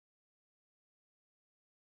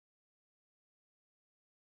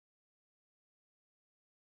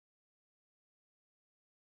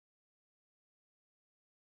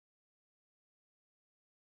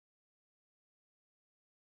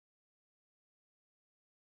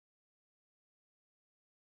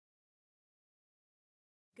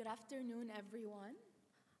Good afternoon, everyone.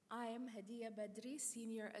 I am Hadiya Badri,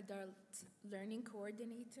 Senior Adult Learning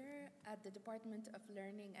Coordinator at the Department of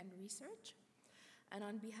Learning and Research. And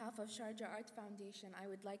on behalf of Sharjah Art Foundation, I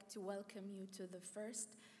would like to welcome you to the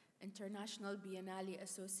first International Biennale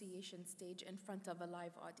Association stage in front of a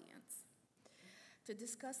live audience. To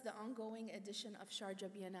discuss the ongoing edition of Sharjah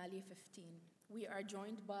Biennale 15, we are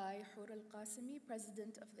joined by Hoor Qasimi,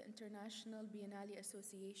 President of the International Biennale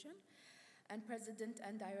Association, and President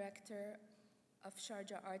and Director of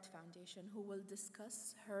Sharjah Art Foundation, who will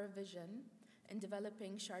discuss her vision in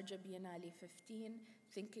developing Sharjah Biennale 15,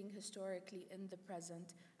 thinking historically in the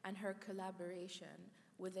present, and her collaboration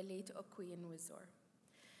with the late Okwin Wizor.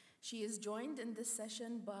 She is joined in this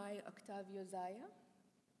session by Octavio Zaya,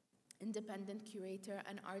 independent curator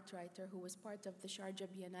and art writer who was part of the Sharjah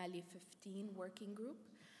Biennale 15 working group,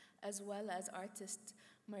 as well as artist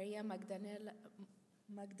Maria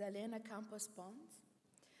Magdalena Campos-Pons,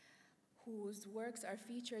 whose works are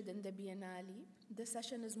featured in the Biennale. The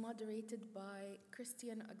session is moderated by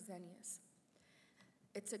Christian Oxenius.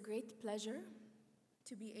 It's a great pleasure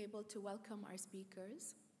to be able to welcome our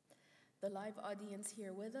speakers, the live audience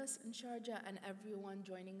here with us in Sharjah, and everyone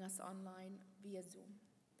joining us online via Zoom.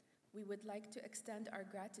 We would like to extend our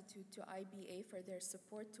gratitude to IBA for their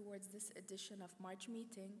support towards this edition of March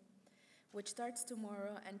Meeting, which starts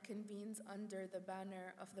tomorrow and convenes under the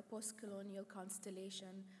banner of the post-colonial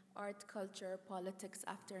constellation, Art, Culture, Politics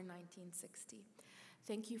after 1960.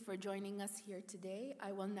 Thank you for joining us here today.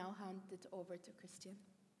 I will now hand it over to Christian.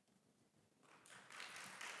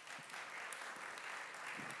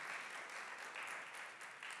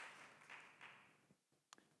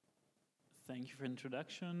 Thank you for the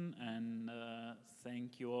introduction, and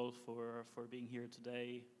thank you all for being here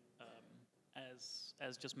today.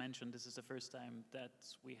 As just mentioned, this is the first time that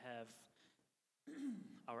we have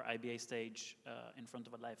our IBA stage in front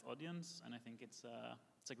of a live audience, and I think it's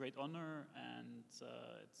a great honor, and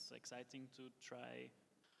it's exciting to try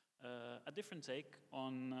a different take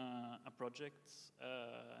on a project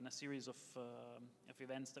and a series of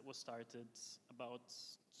events that was started about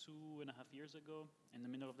 2.5 years ago in the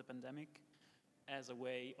middle of the pandemic as a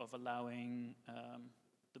way of allowing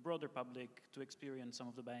the broader public to experience some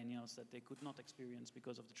of the biennials that they could not experience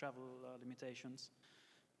because of the travel limitations.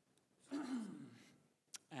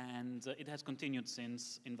 And it has continued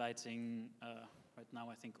since, inviting right now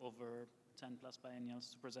I think over 10 plus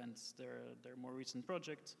biennials to present their more recent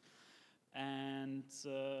project. And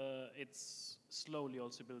it's slowly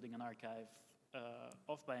also building an archive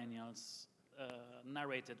of biennials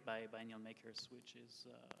narrated by biennial makers, which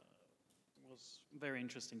was very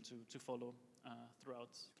interesting to follow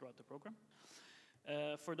throughout the program.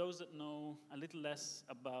 For those that know a little less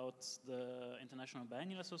about the International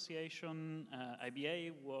Biennial Association,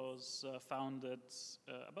 IBA was founded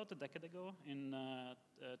about a decade ago in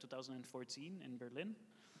 2014 in Berlin.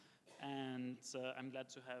 And I'm glad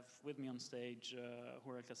to have with me on stage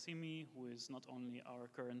Hoor Qasimi, who is not only our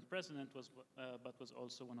current president, but was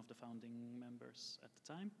also one of the founding members at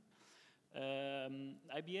the time.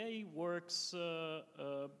 IBA works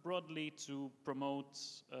broadly to promote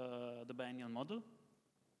the biennial model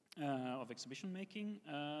of exhibition making,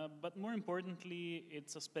 but more importantly,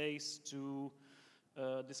 it's a space to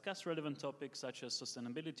discuss relevant topics such as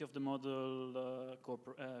sustainability of the model,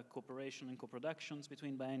 cooperation and co-productions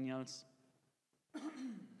between biennials,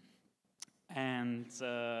 and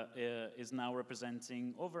is now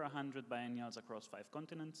representing over 100 biennials across 5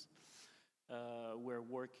 continents. We're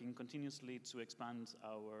working continuously to expand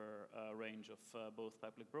our range of both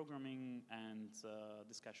public programming and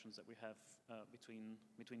discussions that we have between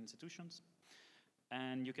institutions.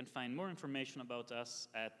 And you can find more information about us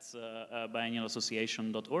at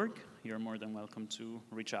biennialassociation.org. You're more than welcome to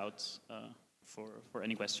reach out for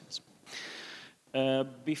any questions.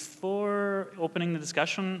 Before opening the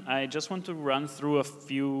discussion, I just want to run through a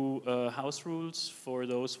few house rules for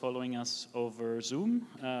those following us over Zoom,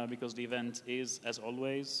 because the event is, as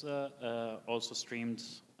always, also streamed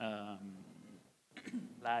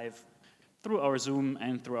live through our Zoom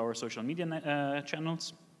and through our social media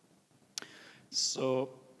channels. So,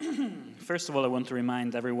 first of all, I want to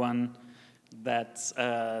remind everyone that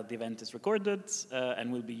the event is recorded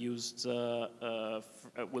and will be used,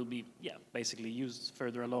 basically used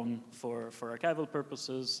further along for archival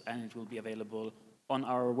purposes, and it will be available on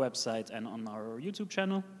our website and on our YouTube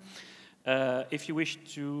channel. If you wish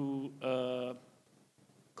to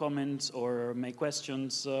comment or make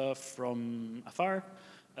questions from afar,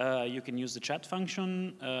 you can use the chat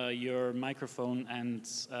function. Your microphone and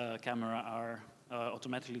camera are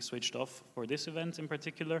automatically switched off for this event in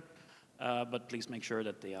particular. but please make sure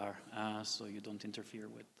that they are, so you don't interfere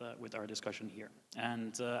with our discussion here.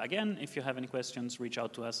 And again, if you have any questions, reach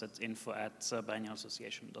out to us at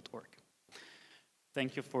info@biennialassociation.org.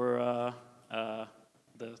 Thank you for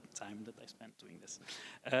the time that I spent doing this.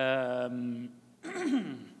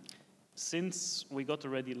 Since we got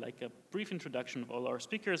already like a brief introduction of all our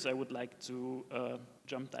speakers, I would like to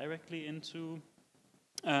jump directly into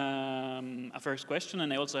a first question.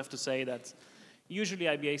 And I also have to say that usually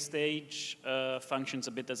IBA Stage functions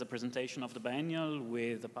a bit as a presentation of the biennial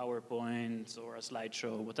with a PowerPoint or a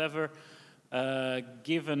slideshow, whatever.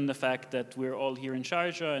 Given the fact that we're all here in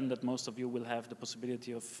Sharjah and that most of you will have the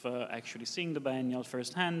possibility of actually seeing the biennial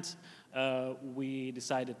firsthand, we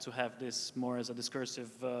decided to have this more as a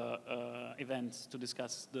discursive event to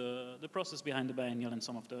discuss the process behind the biennial and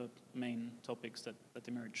some of the main topics that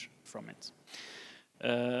emerge from it.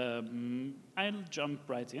 I'll jump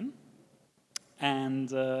right in.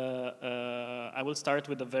 And I will start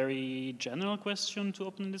with a very general question to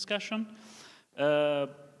open the discussion.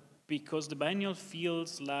 Because the biennial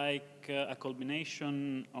feels like a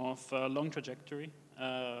culmination of a long trajectory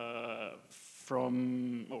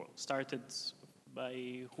started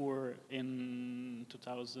by Hoor in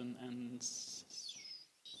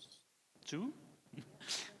 2002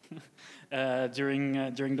 during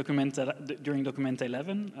Documenta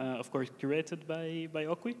 11, of course curated by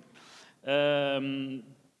Octavio.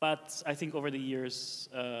 But I think over the years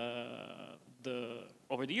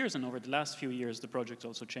and over the last few years, the project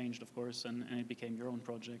also changed, of course, and it became your own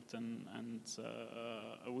project. And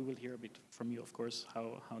we will hear a bit from you, of course,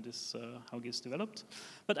 how this developed.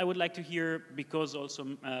 But I would like to hear, because also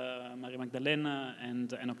Maria Magdalena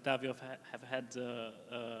and Octavio have had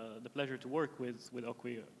the pleasure to work with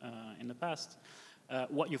Octavio in the past,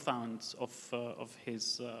 what you found of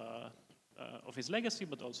his legacy,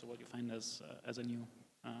 but also what you find as a new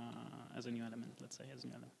element, let's say, as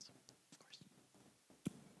new elements.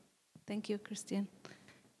 Thank you, Christian.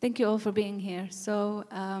 Thank you all for being here. So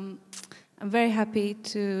I'm very happy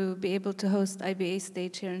to be able to host IBA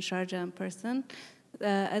Stage here in Sharjah in person.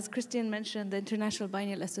 As Christian mentioned, the International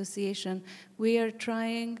Biennial Association, we are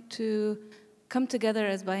trying to come together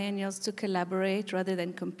as biennials to collaborate rather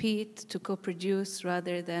than compete, to co-produce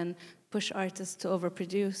rather than push artists to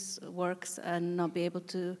overproduce works and not be able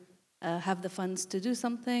to have the funds to do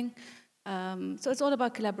something. So it's all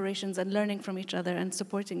about collaborations and learning from each other and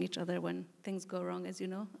supporting each other when things go wrong. As you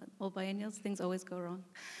know, all biennials, things always go wrong.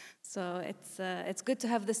 So it's good to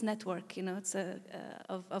have this network, you know, it's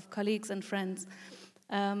of colleagues and friends.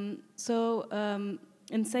 In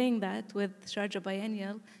saying that, with Sharjah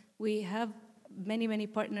Biennial, we have many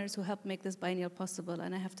partners who help make this biennial possible,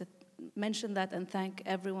 and I have to mention that and thank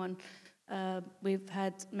everyone. We've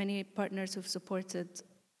had many partners who've supported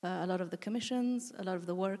a lot of the commissions, a lot of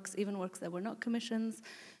the works, even works that were not commissions.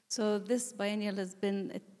 So this biennial has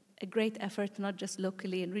been a great effort, not just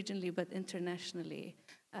locally and regionally, but internationally.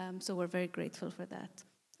 So we're very grateful for that,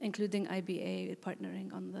 including IBA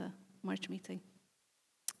partnering on the March meeting.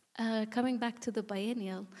 Coming back to the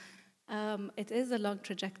biennial, it is a long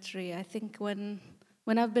trajectory. I think when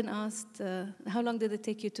I've been asked, how long did it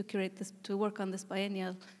take you to curate this, to work on this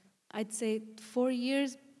biennial, I'd say 4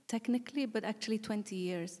 years, technically, but actually 20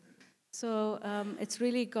 years. So it's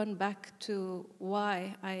really gone back to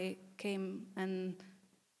why I came and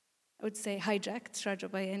I would say hijacked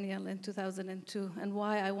Sharjah Biennial in 2002 and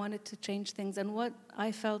why I wanted to change things and what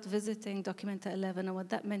I felt visiting Documenta 11 and what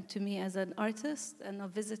that meant to me as an artist and a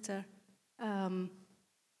visitor. And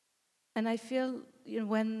I feel, you know,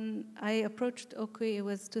 when I approached Okwi, it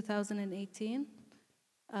was 2018.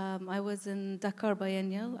 I was in Dakar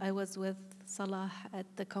Biennial. I was with Salah at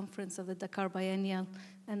the conference of the Dakar Biennial,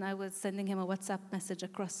 and I was sending him a WhatsApp message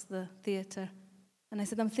across the theater. And I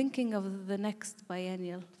said, I'm thinking of the next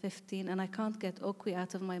biennial, 15, and I can't get Okwi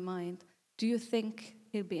out of my mind. Do you think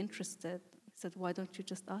he'll be interested? He said, why don't you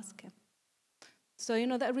just ask him? So, you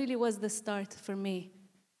know, that really was the start for me.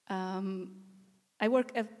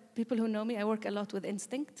 People who know me, I work a lot with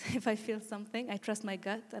instinct. If I feel something, I trust my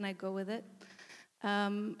gut and I go with it.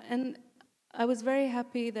 And I was very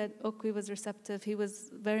happy that Okwi was receptive. He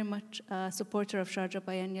was very much a supporter of Sharjah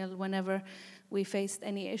Biennial. Whenever we faced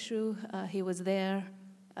any issue, he was there.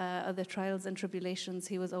 Other trials and tribulations,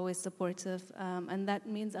 he was always supportive. And that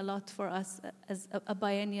means a lot for us as a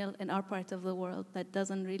biennial in our part of the world that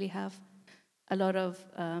doesn't really have a lot of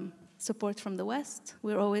support from the West.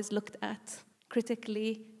 We're always looked at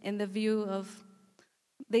critically in the view of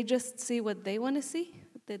they just see what they want to see.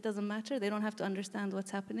 It doesn't matter. They don't have to understand what's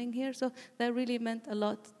happening here. So that really meant a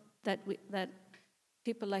lot that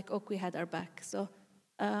people like Okwi had our back. So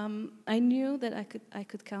I knew that I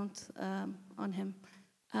could count on him.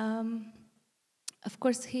 Of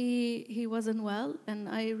course, he wasn't well, and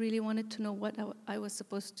I really wanted to know what I was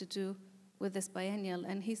supposed to do with this biennial,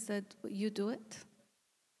 and he said, "You do it."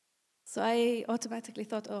 So I automatically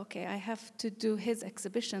thought, oh, okay, I have to do his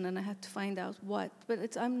exhibition, and I had to find out what.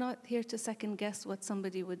 But I'm not here to second guess what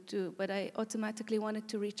somebody would do, but I automatically wanted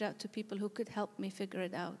to reach out to people who could help me figure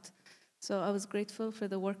it out. So I was grateful for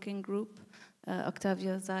the working group,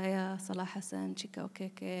 Octavio Zaya, Salah Hassan, Chika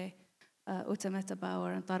Okeke, Utameta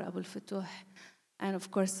Bauer, and Tara Abul Futuh. And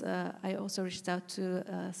of course, I also reached out to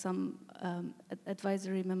some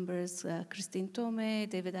advisory members, Christine Tome,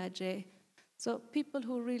 David Adje. So people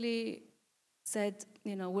who really said,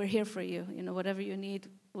 we're here for you, whatever you need,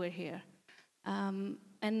 we're here. And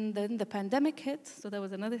then the pandemic hit, so that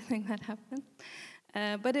was another thing that happened.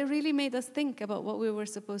 But it really made us think about what we were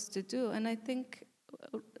supposed to do. And I think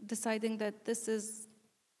deciding that this is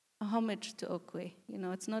a homage to Okwe.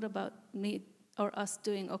 It's not about me or us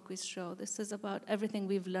doing Okwe's show. This is about everything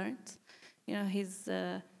we've learned. He's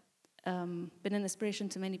been an inspiration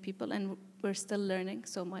to many people, and we're still learning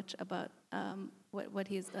so much about what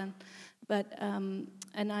he's done. But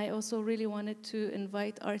and I also really wanted to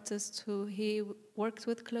invite artists who he worked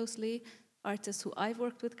with closely, artists who I've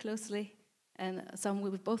worked with closely, and some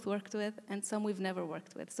we've both worked with, and some we've never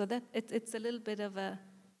worked with. So that it's a little bit of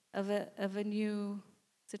a new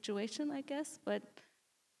situation, I guess. But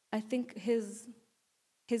I think his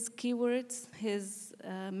keywords, his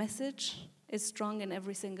message is strong in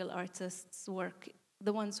every single artist's work.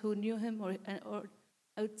 The ones who knew him, or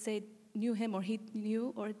I would say knew him, or he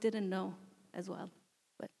knew, or didn't know as well.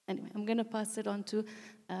 But anyway, I'm going to pass it on to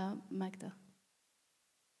Magda.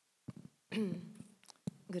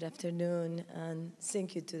 Good afternoon, and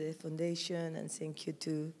thank you to the foundation, and thank you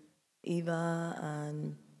to Eva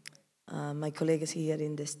and my colleagues here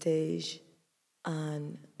in the stage.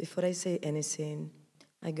 And before I say anything,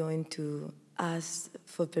 I'm going to ask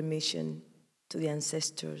for permission to the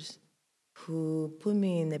ancestors who put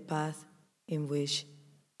me in the path in which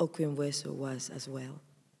Okwe Mweso was as well.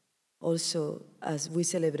 Also, as we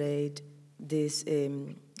celebrate this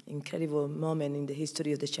incredible moment in the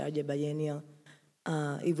history of the Sharjah Biennial,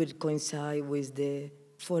 it will coincide with the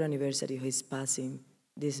 4th anniversary of his passing,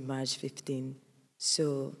 this March 15.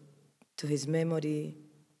 So, to his memory,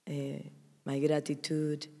 my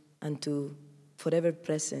gratitude, and to forever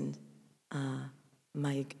present,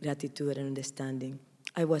 my gratitude and understanding.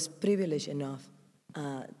 I was privileged enough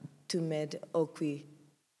to meet Okwe,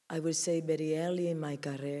 I would say, very early in my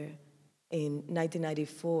career. In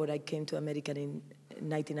 1994, I came to America in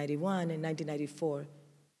 1991. In 1994,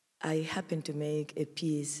 I happened to make a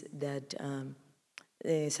piece that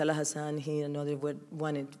Salah Hassan, he and others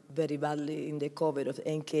wanted very badly in the cover of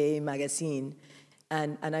NKA magazine.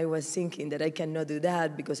 And I was thinking that I cannot do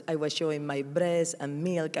that because I was showing my breast and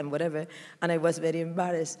milk and whatever, and I was very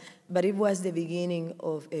embarrassed. But it was the beginning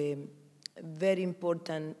of a very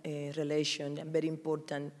important relation, a very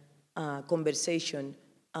important conversation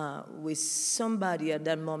with somebody at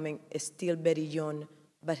that moment still very young,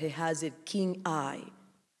 but he has a keen eye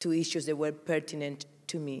to issues that were pertinent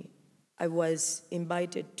to me. I was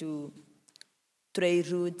invited to Trade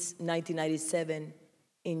Routes 1997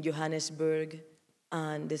 in Johannesburg,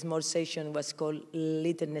 and the small session was called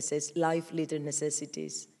Life Little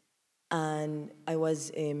Necessities. And I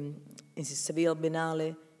was in Seville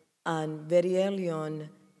Biennale, and very early on,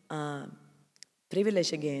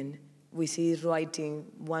 privilege again, we see writing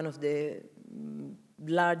one of the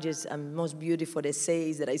largest and most beautiful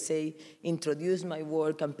essays that I say introduced my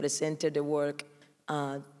work and presented the work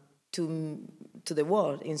to the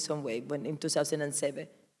world in some way. When in 2007,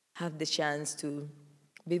 had the chance to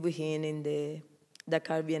be with him in the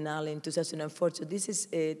Dakar Biennale in 2004. So this is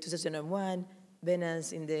 2001,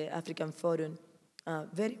 Venice in the African Forum.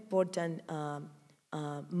 Very important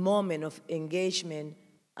moment of engagement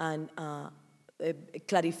and a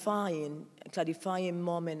clarifying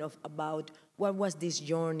moment about what was this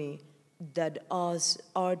journey that us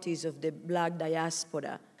artists of the Black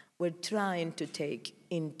diaspora were trying to take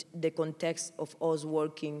in the context of us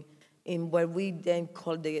working in what we then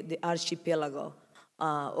call the archipelago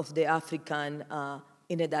of the African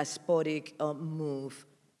in a diasporic move.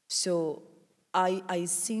 So I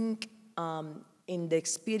think in the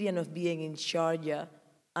experience of being in Sharjah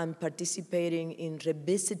and participating in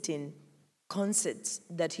revisiting concepts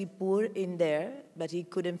that he put in there, but he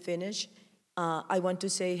couldn't finish, I want to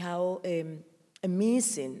say how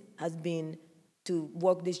amazing has been to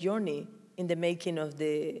walk this journey in the making of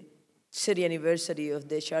the 30th anniversary of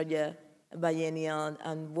the Sharjah biennial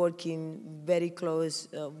and working very close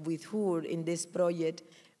with Hoor in this project,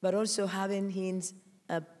 but also having him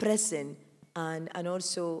present and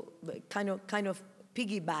also kind of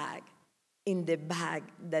piggyback in the bag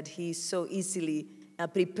that he so easily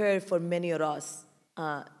prepared for many of us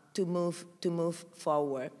to move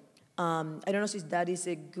forward. I don't know if that is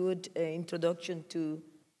a good introduction to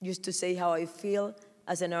just to say how I feel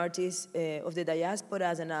as an artist of the diaspora,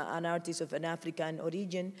 as an artist of an African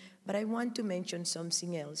origin, but I want to mention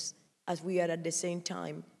something else as we are at the same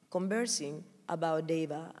time conversing about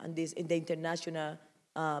DEVA and the International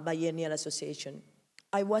Biennial Association.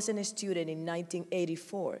 I was a student in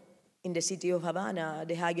 1984 in the city of Havana,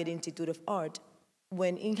 the Hager Institute of Art,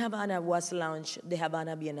 when in Havana was launched the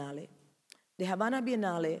Havana Biennale. The Havana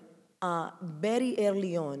Biennale, very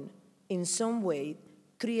early on, in some way,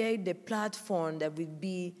 create the platform that would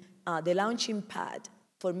be the launching pad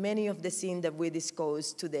for many of the things that we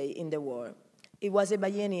discussed today in the world. It was a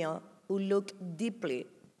biennial who looked deeply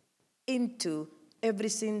into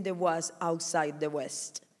everything that was outside the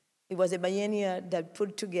West. It was a biennial that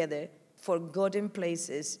put together forgotten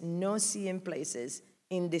places, no-seeing places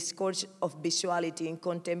in the scourge of visuality in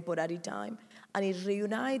contemporary time, and it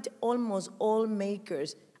reunited almost all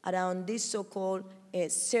makers around this so-called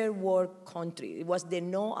third world country. It was the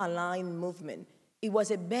no-aligned movement. It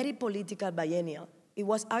was a very political biennial. It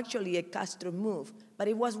was actually a Castro move, but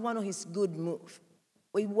it was one of his good moves.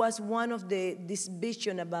 It was one of this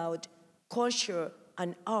vision about culture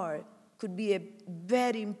and art could be a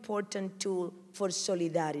very important tool for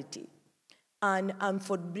solidarity and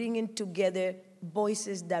for bringing together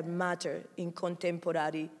voices that matter in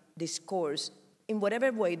contemporary discourse in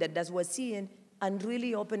whatever way that was seen, and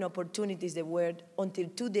really open opportunities that were, until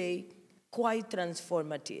today, quite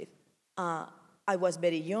transformative. I was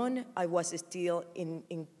very young, I was still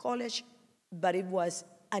in college, but it was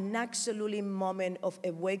an absolute moment of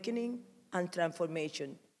awakening and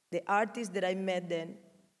transformation. The artists that I met then,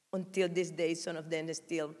 until this day, some of them are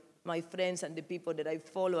still my friends and the people that I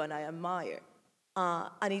follow and I admire.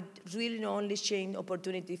 And it really not only changed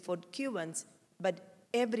opportunity for Cubans, but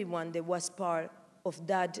everyone that was part of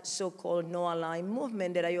that so-called no-aligned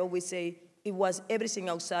movement that I always say it was everything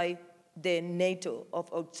outside the NATO,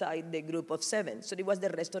 outside the group of seven. So it was the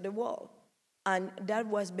rest of the world. And that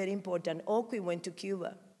was very important. Oki went to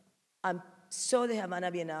Cuba and saw the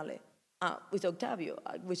Havana Biennale with Octavio,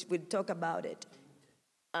 which we'll talk about it,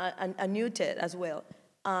 and Newton as well.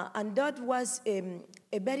 And that was a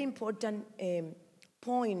very important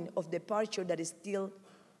point of departure that is still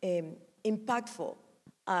impactful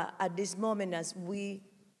at this moment as we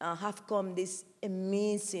have come this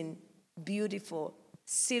amazing, beautiful,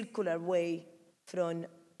 circular way from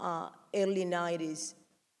early 90s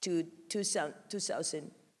to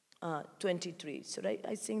 2023. So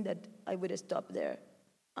I think that I would stop there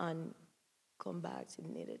and come back if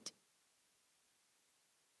needed.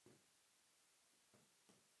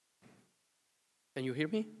 Can you hear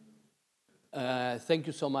me? Thank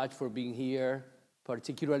you so much for being here.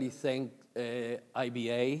 Particularly thank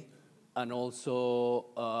IBA and also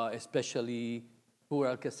especially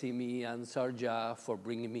Hoor Qasimi and Sharjah for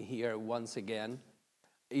bringing me here once again.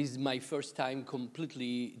 It's my first time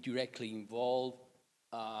completely directly involved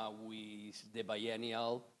with the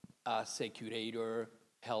biennial as a curator,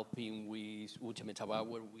 helping with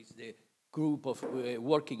Utemetabawer, with the group of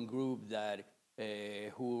working group that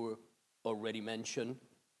Hoor already mentioned.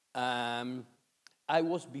 I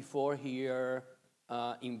was before here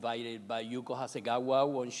invited by Yuko Hasegawa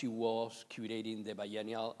when she was curating the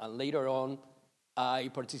biennial, and later on I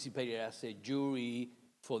participated as a jury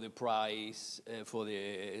for the prize, for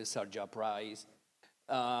the Sharjah Prize.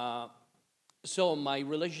 So my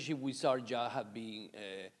relationship with Sharjah have been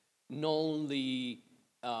not only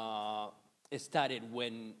started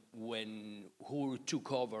when Hoor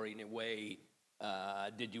took over in a way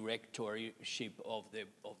the directorship of the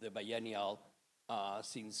biennial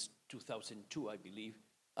since 2002, I believe.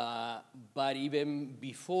 But even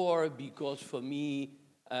before, because for me,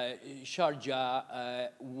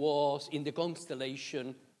 Sharjah was in the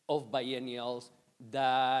constellation of biennials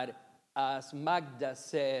that, as Magda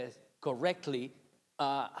says correctly,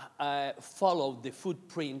 followed the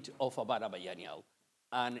footprint of Havana Biennial.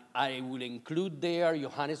 And I will include there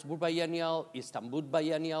Johannesburg Biennial, Istanbul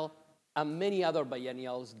Biennial, and many other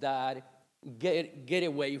biennials that get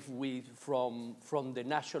away from the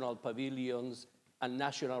national pavilions and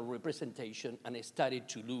national representation and started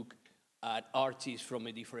to look at artists from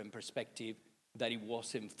a different perspective, that it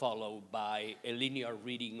wasn't followed by a linear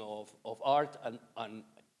reading of art and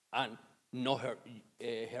not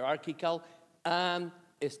hierarchical, and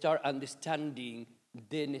start understanding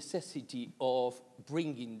the necessity of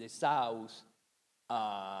bringing the South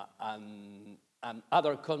and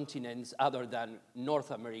other continents other than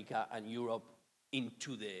North America and Europe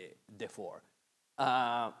into the fore.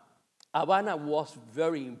 Havana was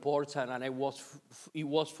very important, and it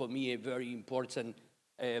was for me a very important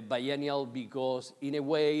biennial because in a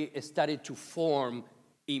way it started to form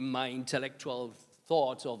in my intellectual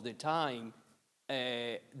thoughts of the time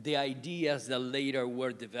the ideas that later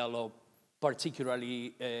were developed,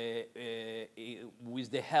 particularly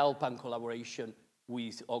with the help and collaboration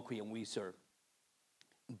with Oqui and Wizard.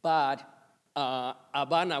 But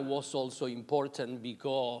Havana was also important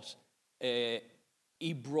because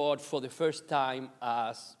it brought for the first time,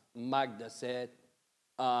 as Magda said,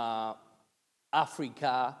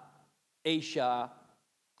 Africa, Asia,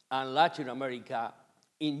 and Latin America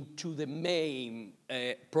into the main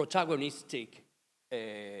protagonistic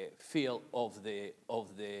field of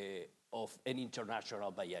an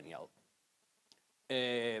international biennial.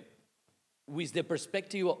 With the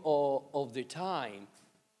perspective of the time,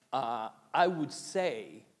 I would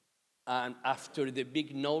say, and after the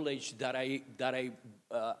big knowledge that I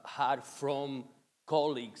had from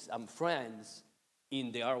colleagues and friends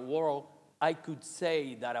in the art world, I could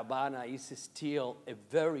say that Havana is still a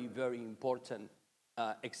very, very important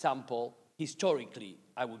example historically,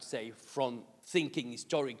 I would say, from thinking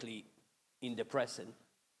historically in the present,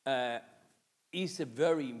 is a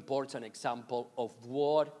very important example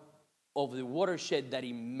of the watershed that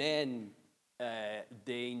it meant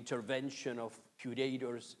the intervention of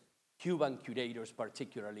curators, Cuban curators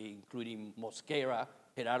particularly, including Mosquera,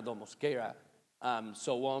 Gerardo Mosquera,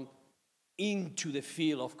 so on, into the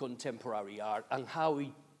field of contemporary art and how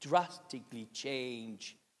it drastically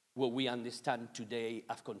changed what we understand today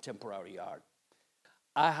as contemporary art.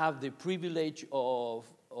 I have the privilege of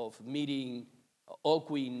meeting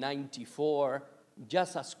Oqui in '94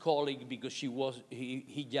 just as colleague because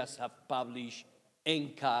he just had published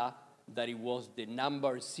Enka, that it was the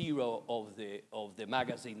number 0 of the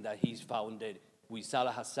magazine that he's founded with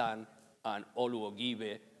Salah Hassan and Olu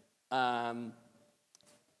Ogibe.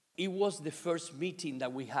 It was the first meeting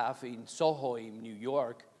that we have in Soho in New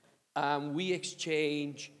York, and we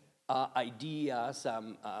exchanged ideas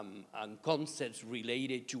and concepts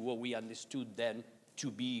related to what we understood then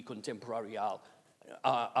to be contemporary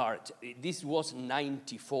art. This was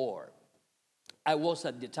 '94. I was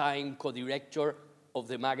at the time co-director of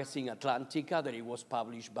the magazine Atlantica, that it was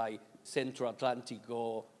published by Centro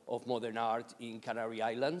Atlántico of Modern Art in Canary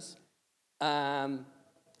Islands.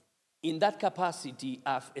 In that capacity,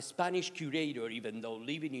 as a Spanish curator, even though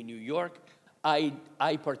living in New York, I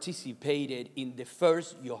participated in the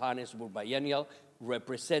first Johannesburg Biennial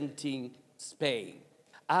representing Spain.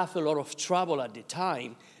 I have a lot of trouble at the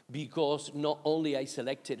time because not only I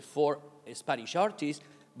selected 4 Spanish artists,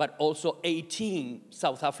 but also 18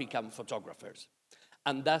 South African photographers.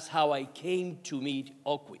 And that's how I came to meet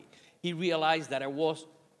Oqui. He realized that I was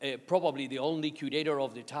probably the only curator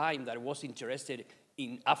of the time that was interested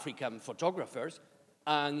in African photographers,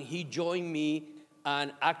 and he joined me,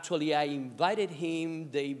 and actually I invited him,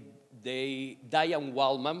 Diane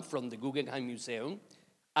Waldman from the Guggenheim Museum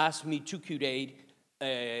asked me to curate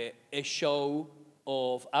a show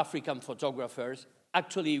of African photographers.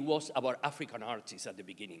 Actually, it was about African artists at the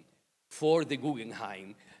beginning for the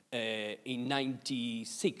Guggenheim in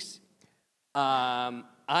 '96.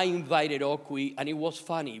 I invited Oqui, and it was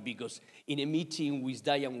funny because in a meeting with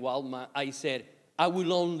Diane Waldman, I said, I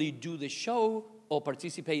will only do the show or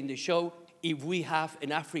participate in the show if we have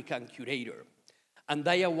an African curator. And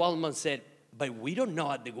Diane Waldman said, but we don't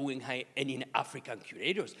know at the Guggenheim any African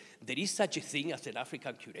curators. There is such a thing as an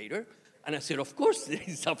African curator? And I said, of course there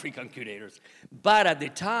is African curators. But at the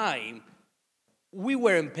time, we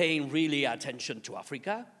weren't paying really attention to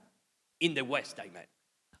Africa, in the West, I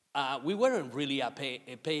meant. We weren't really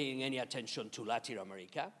paying any attention to Latin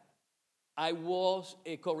America. I was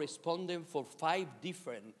a correspondent for 5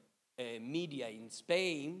 different media in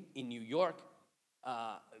Spain, in New York,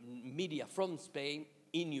 media from Spain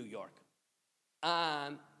in New York.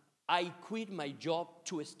 And I quit my job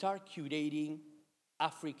to start curating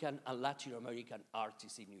African and Latin American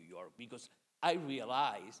artists in New York because I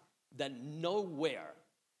realized that nowhere,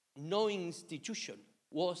 no institution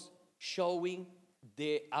was showing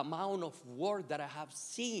the amount of work that I have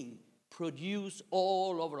seen produced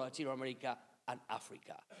all over Latin America and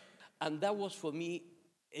Africa. And that was for me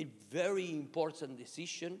a very important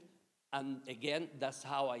decision. And again, that's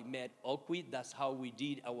how I met Oqui. That's how we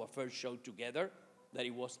did our first show together, that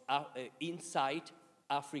it was Inside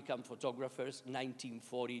African Photographers,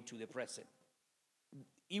 1940 to the present.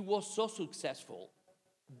 It was so successful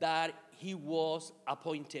that he was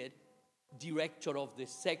appointed director of the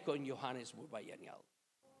second Johannesburg Biennial.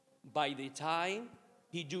 By the time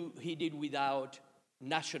he did without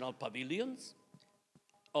national pavilions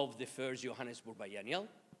of the first Johannesburg Biennial,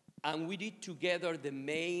 and we did together the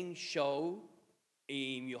main show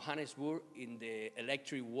in Johannesburg in the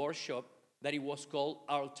electric workshop that it was called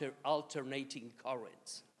Alternating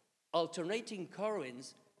Currents. Alternating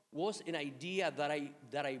Currents was an idea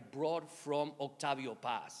that I brought from Octavio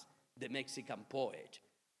Paz, the Mexican poet,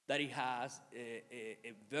 that he has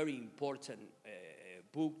a very important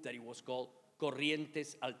book that it was called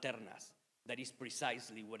Corrientes Alternas. That is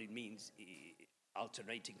precisely what it means,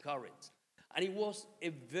 alternating currents. And it was a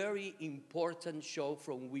very important show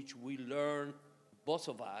from which we learned, both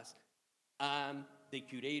of us, and the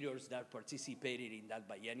curators that participated in that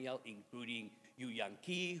biennial, including Yu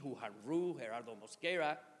Yang-ki, Hu Han-ru, Gerardo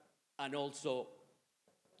Mosquera, and also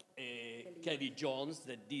Kelly Jones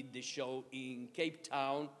that did the show in Cape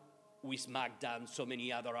Town with Magda and so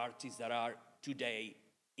many other artists that are today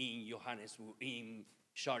in Johannesburg, in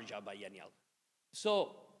Sharjah Biennial.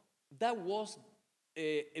 So that was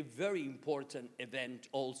a very important event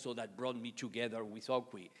also that brought me together with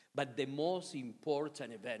Okwi. But the most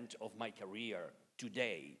important event of my career to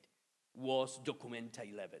date was Documenta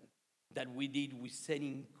 11, that we did with an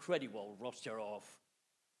incredible roster of,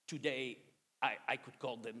 today I could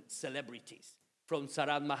call them celebrities, from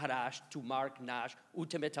Sarat Maharaj to Mark Nash,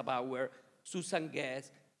 Ute Metabauer, Susan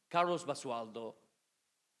Guest, Carlos Basualdo.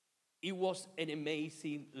 It was an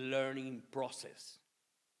amazing learning process.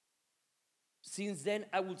 Since then,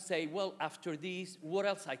 I would say, well, after this, what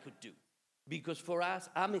else I could do? Because for us,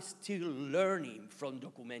 I'm still learning from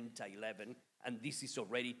Documenta 11, and this is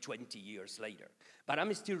already 20 years later. But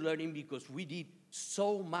I'm still learning because we did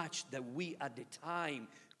so much that we, at the time,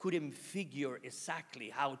 couldn't figure exactly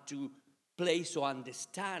how to place or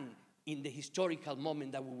understand in the historical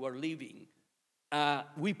moment that we were living.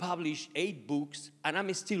 We published 8 books, and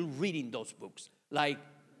I'm still reading those books, like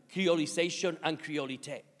Creolization and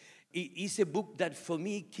Creolite. It's a book that, for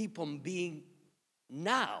me, keep on being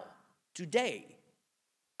now, today.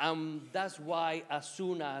 That's why, as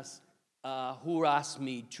soon as Hoor asked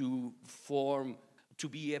me to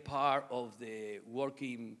be a part of the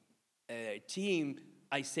working team,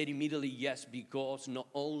 I said immediately yes, because not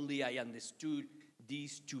only I understood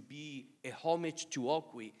this to be a homage to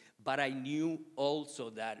Okwi, but I knew also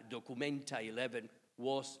that Documenta 11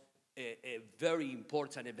 was a very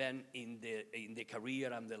important event in the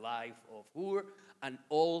career and the life of Hoor, and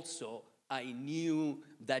also I knew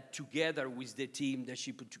that together with the team that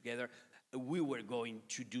she put together, we were going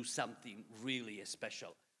to do something really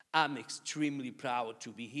special. I'm extremely proud to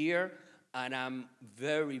be here, and I'm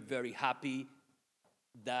very, very happy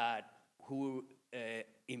that Hoor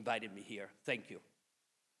invited me here. Thank you.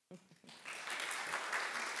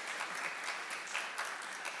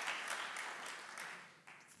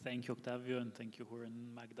 Thank you, Octavio, and thank you, Hoor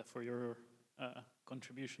and Magda, for your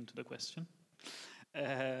contribution to the question.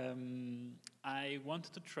 I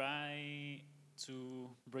wanted to try to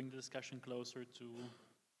bring the discussion closer to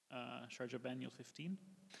Sharjah Biennial 15.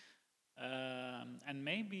 And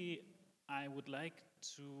maybe I would like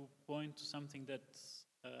to point to something that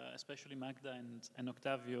especially Magda and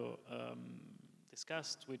Octavio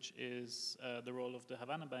discussed, which is the role of the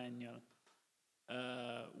Havana Biennial,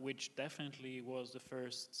 which definitely was the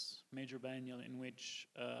first major biennial in which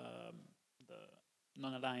the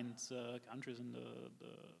non-aligned countries and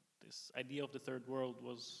this idea of the third world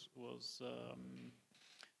was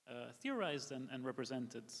theorized and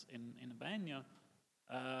represented in a biennial.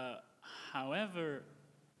 However,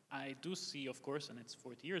 I do see, of course, and it's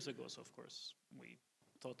 40 years ago, so of course we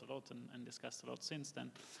thought a lot and discussed a lot since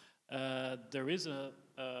then. There is a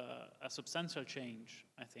substantial change,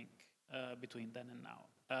 I think, between then and now,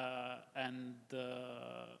 and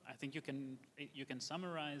I think you can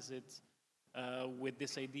summarize it with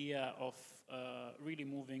this idea of really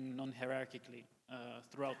moving non-hierarchically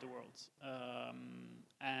throughout the world,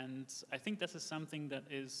 and I think this is something that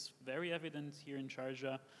is very evident here in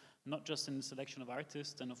Sharjah, not just in the selection of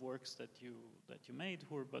artists and of works that you made,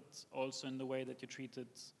 Hoor, but also in the way that you treated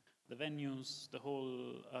the venues, the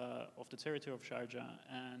whole of the territory of Sharjah.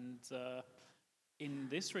 And in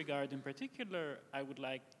this regard, in particular, I would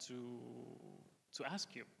like to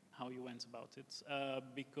ask you how you went about it,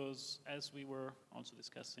 because as we were also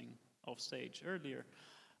discussing off stage earlier,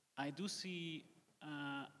 I do see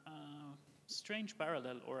a strange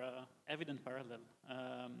parallel, or a evident parallel,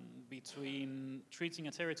 between treating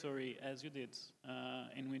a territory as you did,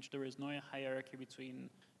 in which there is no hierarchy between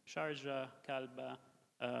Sharjah, Kalba,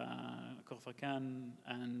 Korfakan,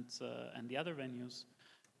 and the other venues,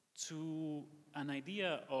 to an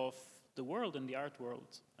idea of the world and the art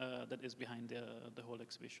world that is behind the whole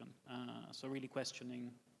exhibition. So really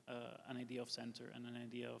questioning an idea of center and an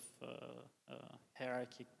idea of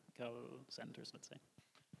hierarchical centers, let's say.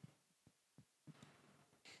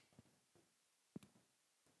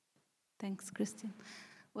 Thanks, Christian.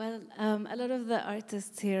 Well, a lot of the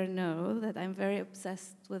artists here know that I'm very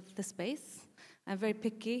obsessed with the space. I'm very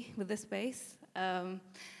picky with the space.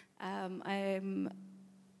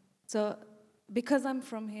 So because I'm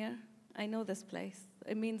from here, I know this place.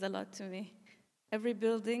 It means a lot to me. Every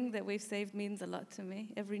building that we've saved means a lot to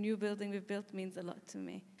me. Every new building we've built means a lot to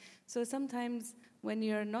me. So sometimes when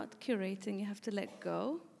you're not curating, you have to let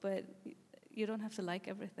go, but you don't have to like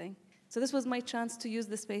everything. So this was my chance to use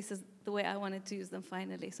the spaces the way I wanted to use them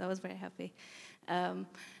finally, so I was very happy.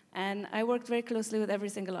 And I worked very closely with every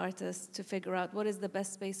single artist to figure out what is the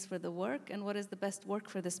best space for the work and what is the best work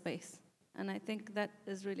for the space. And I think that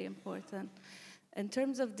is really important. In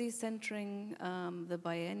terms of decentering the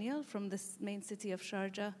biennial from the main city of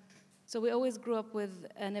Sharjah, so we always grew up with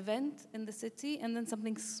an event in the city and then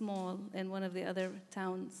something small in one of the other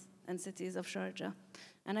towns and cities of Sharjah.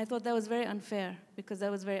 And I thought that was very unfair because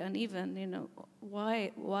that was very uneven. You know,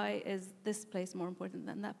 why is this place more important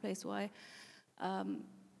than that place? Why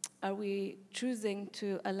are we choosing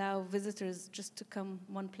to allow visitors just to come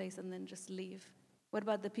one place and then just leave? What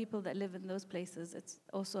about the people that live in those places? It's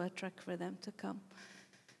also a trek for them to come.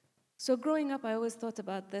 So growing up, I always thought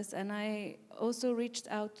about this, and I also reached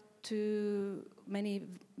out to many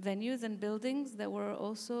venues and buildings that were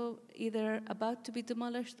also either about to be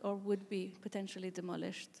demolished or would be potentially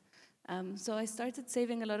demolished. So I started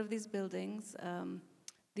saving a lot of these buildings.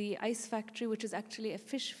 The ice factory, which is actually a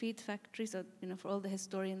fish feed factory, so for all the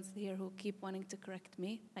historians here who keep wanting to correct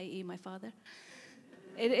me, i.e. my father,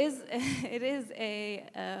 it is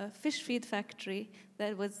a fish feed factory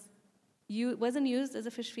that wasn't used as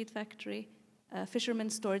a fish feed factory. Fishermen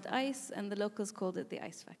stored ice, and the locals called it the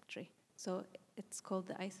ice factory. So it's called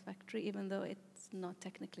the ice factory, even though it's not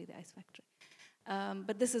technically the ice factory.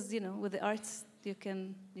 But this is, with the arts, you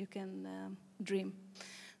can dream.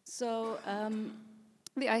 So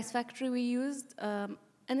the ice factory we used,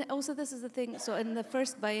 and also this is the thing. So in the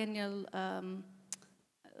first biennial,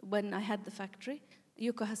 when I had the factory,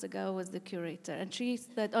 Yuko Hasegawa was the curator, and she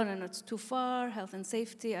said, "Oh no, it's too far. Health and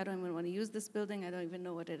safety. I don't even want to use this building. I don't even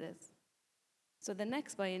know what it is." So the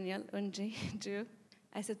next biennial, Unji,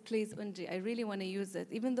 I said, "Please, Unji, I really want to use it."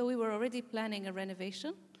 Even though we were already planning a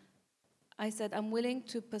renovation, I said, "I'm willing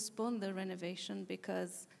to postpone the renovation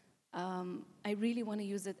because I really want to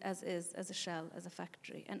use it as is, as a shell, as a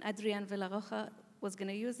factory." And Adrian Villaroja was going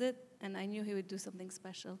to use it, and I knew he would do something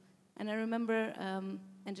special. And I remember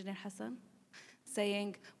Engineer Hassan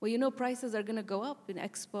saying, "Well, prices are going to go up in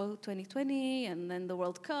Expo 2020 and then the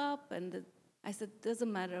World Cup." And I said,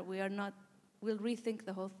 "Doesn't matter. We'll rethink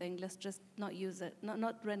the whole thing. Let's just not use it,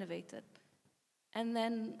 not renovate it." And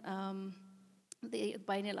then the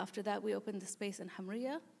biennial after that, we opened the space in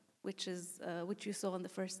Hamriya, which you saw on the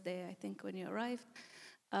first day, I think, when you arrived.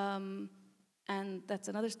 And that's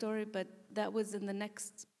another story, but that was in the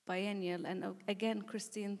next biennial. And again,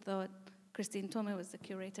 Christine Tome was the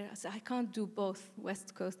curator. I said, "I can't do both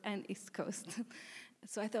West Coast and East Coast."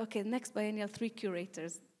 So I thought, okay, next biennial, 3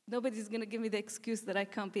 curators. Nobody's going to give me the excuse that I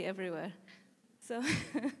can't be everywhere.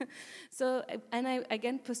 And I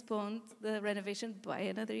again postponed the renovation by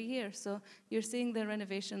another year. So you're seeing the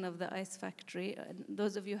renovation of the ice factory. And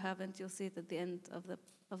those of you who haven't, you'll see it at the end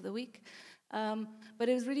of the week. But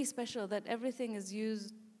it was really special that everything is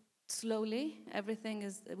used slowly.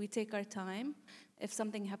 We take our time. If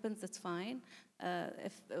something happens, that's fine.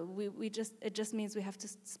 It just means we have to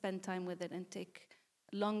spend time with it and take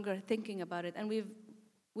longer thinking about it. And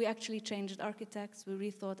we actually changed architects. We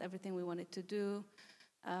rethought everything we wanted to do.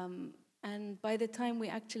 And by the time we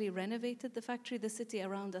actually renovated the factory, the city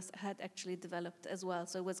around us had actually developed as well.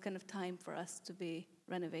 So it was kind of time for us to be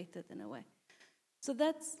renovated in a way. So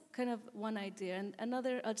that's kind of one idea. And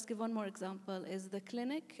another, I'll just give one more example, is the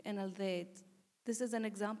clinic in Al Zaid. This is an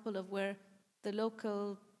example of where the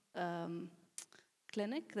local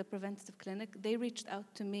clinic, the preventative clinic, they reached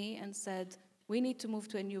out to me and said, "We need to move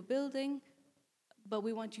to a new building, but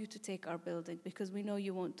we want you to take our building because we know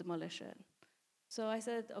you won't demolish it." So I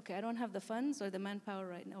said, "Okay, I don't have the funds or the manpower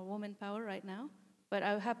right now, or woman power right now, but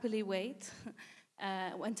I'll happily wait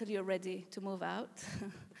until you're ready to move out."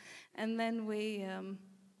 And then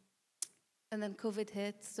and then COVID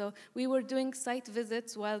hit. So we were doing site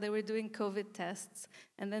visits while they were doing COVID tests.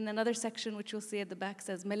 And then another section, which you'll see at the back,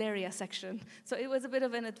 says malaria section. So it was a bit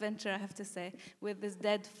of an adventure, I have to say, with this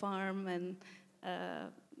dead farm and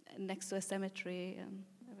next to a cemetery and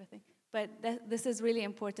everything. But this is really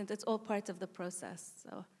important. It's all part of the process.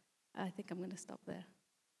 So I think I'm going to stop there.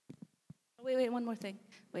 Wait, one more thing.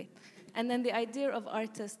 Wait. And then the idea of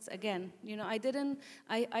artists, again, you know, I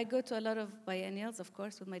go to a lot of biennials, of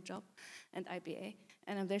course, with my job and IBA,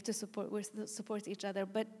 and I'm there to support each other.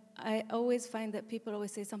 But I always find that people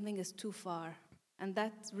always say something is too far, and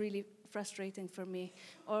that's really frustrating for me.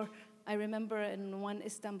 Or I remember in one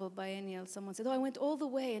Istanbul biennial, someone said, oh, I went all the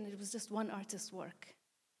way, and it was just one artist's work.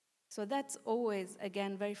 So that's always,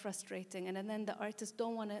 again, very frustrating. And then the artists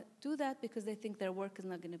don't want to do that because they think their work is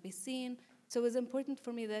not going to be seen. So it was important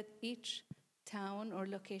for me that each town or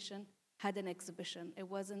location had an exhibition. It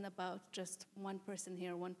wasn't about just one person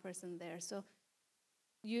here, one person there. So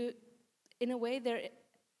in a way, they're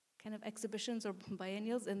kind of exhibitions or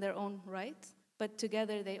biennials in their own right, but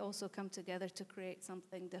together they also come together to create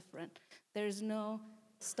something different. There's no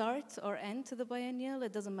start or end to the biennial.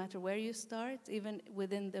 It doesn't matter where you start, even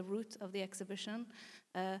within the root of the exhibition.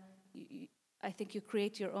 I think you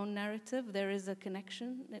create your own narrative. There is a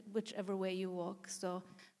connection, whichever way you walk. So,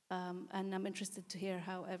 and I'm interested to hear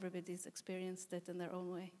how everybody's experienced it in their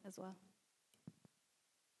own way as well.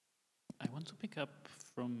 I want to pick up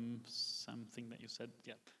from something that you said,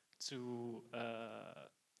 to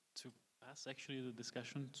pass actually the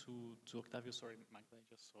discussion to Octavio. Sorry, Magda, I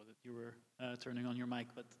just saw that you were turning on your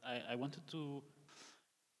mic, but I wanted to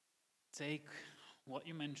take what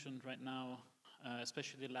you mentioned right now,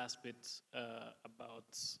 especially the last bit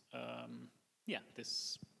about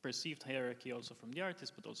this perceived hierarchy also from the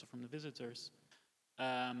artists, but also from the visitors,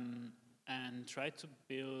 and try to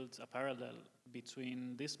build a parallel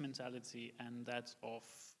between this mentality and that of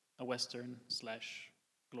a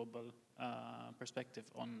Western/global perspective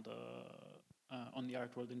on the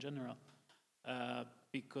art world in general,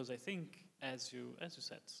 because I think, as you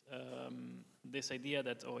said, this idea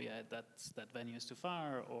that that venue is too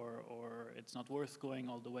far, or it's not worth going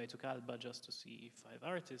all the way to Kalba just to see 5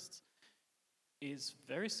 artists, is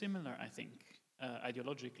very similar, I think,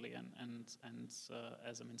 ideologically and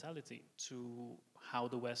as a mentality to how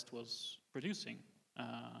the West was producing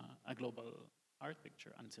a global art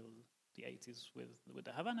picture until the 80s with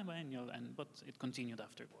the Havana Biennial, but it continued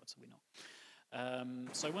afterwards, we know.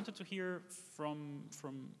 So I wanted to hear from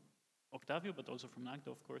Octavio, but also from Magda,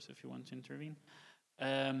 of course, if you want to intervene,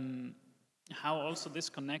 how also this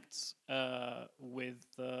connects with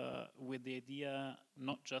the idea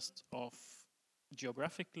not just of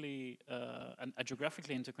geographically a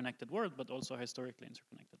geographically interconnected world, but also a historically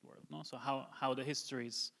interconnected world. No, so how the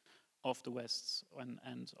histories of the West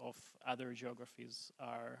and of other geographies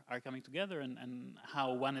are coming together, and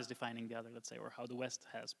how one is defining the other, let's say, or how the West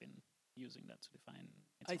has been using that to define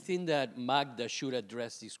its I own. think that Magda should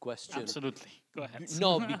address this question. Absolutely. Go ahead.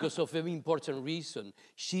 No, because of a very important reason.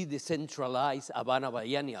 She decentralized Havana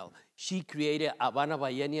Biennial. She created Havana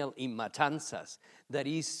Biennial in Matanzas, that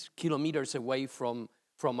is kilometers away from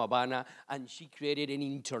Havana, and she created an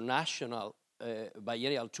international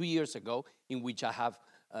biennial 2 years ago, in which I have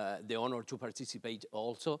the honor to participate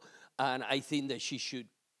also, and I think that she should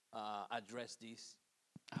address this.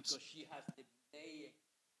 Absolutely. Because she has the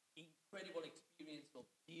incredible experience of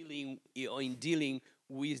dealing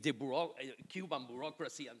with the Cuban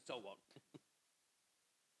bureaucracy and so on.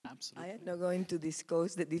 Absolutely. I am not going to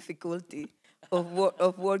discuss the difficulty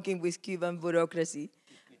of working with Cuban bureaucracy.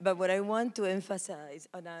 But what I want to emphasize,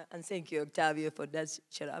 and thank you, Octavio, for that,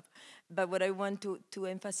 shut up. But what I want to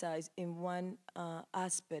emphasize in one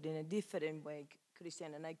aspect, in a different way,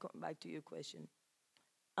 Christian, and I come back to your question.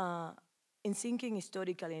 In thinking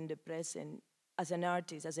historically in the present, as an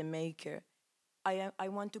artist, as a maker, I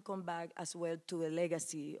want to come back as well to a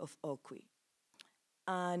legacy of Okwi.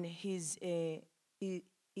 And he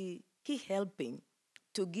helping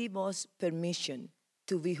to give us permission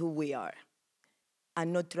to be who we are,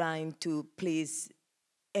 and not trying to please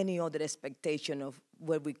any other expectation of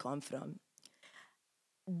where we come from.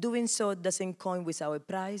 Doing so doesn't come without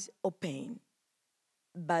price or pain,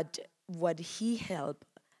 but what he helped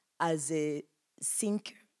as a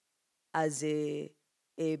thinker, as a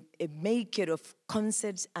maker of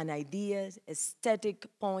concepts and ideas, aesthetic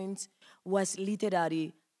points, was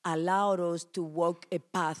literally allowed us to walk a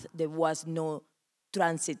path that was no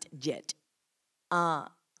transit yet.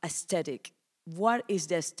 Aesthetic. What is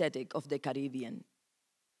the aesthetic of the Caribbean?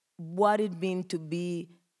 What it means to be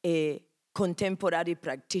a contemporary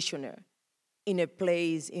practitioner in a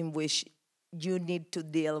place in which you need to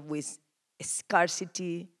deal with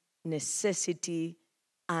scarcity, necessity,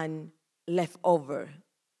 and leftover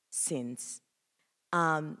sins.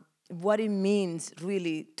 What it means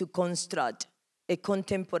really to construct a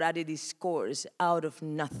contemporary discourse out of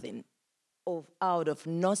nothing. out of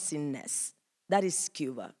nothingness. That is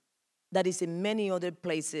Cuba. That is in many other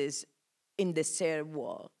places in the third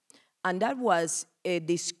world. And that was a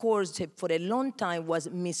discourse that for a long time was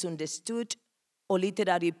misunderstood or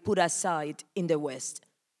literally put aside in the West,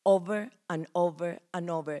 over and over and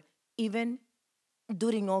over, even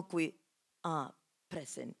during Okwi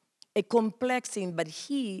present. A complex thing, but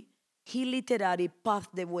he literally paved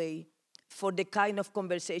the way for the kind of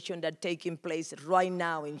conversation that's taking place right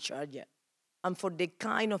now in Sharjah, and for the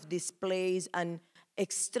kind of displays and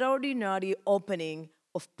extraordinary opening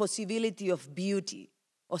of possibility of beauty,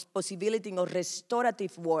 of possibility of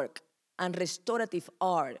restorative work and restorative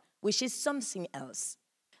art, which is something else.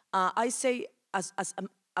 I say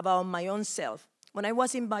about my own self, when I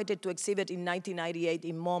was invited to exhibit in 1998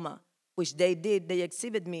 in MoMA, which they did, they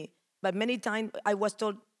exhibited me, but many times I was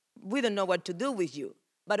told, we don't know what to do with you.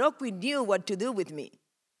 But Okwi knew what to do with me.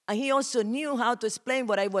 And he also knew how to explain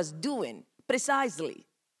what I was doing, precisely.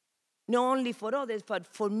 Not only for others, but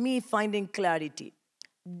for me finding clarity.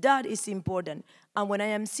 That is important. And when I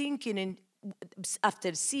am thinking,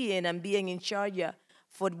 after seeing and being in Sharjah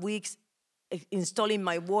for weeks, installing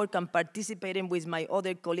my work and participating with my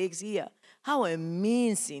other colleagues here, how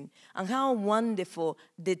amazing and how wonderful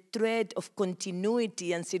the thread of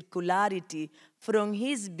continuity and circularity from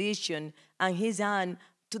his vision and his hand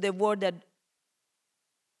to the work that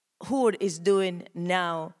Hoor is doing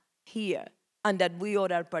now here, and that we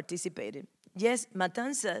all are participating. Yes,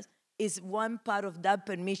 Matanzas is one part of that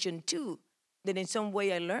permission too, that in some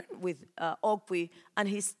way I learned with Okwi and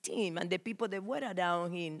his team and the people that were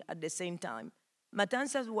around him at the same time.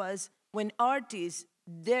 Matanzas was when artists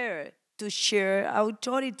dare to share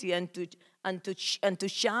authority and to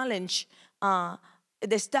challenge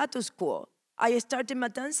the status quo. I started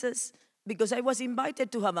Matanzas because I was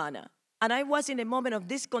invited to Havana, and I was in a moment of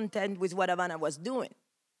discontent with what Havana was doing.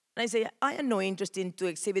 And I say, I am not interested to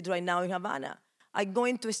exhibit right now in Havana. I'm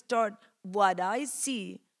going to start what I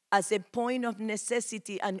see as a point of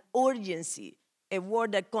necessity and urgency, a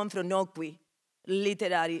word that comes from Okwi,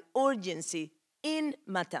 literary urgency, in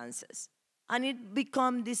Matanzas. And it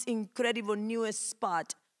becomes this incredible new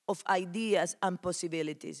spot of ideas and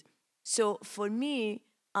possibilities. So for me,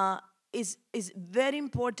 it's very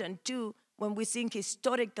important too, when we think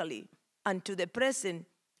historically and to the present,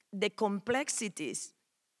 the complexities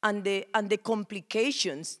and the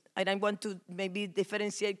complications, and I want to maybe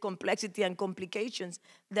differentiate complexity and complications,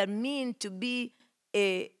 that mean to be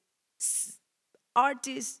an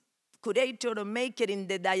artist, curator, or maker in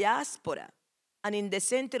the diaspora, and in the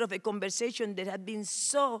center of a conversation that had been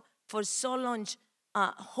for so long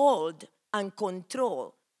held and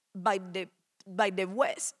controlled by the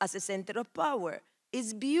West as a center of power.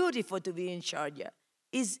 It's beautiful to be in Sharjah.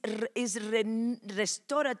 It's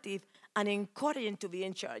restorative and encouraging to be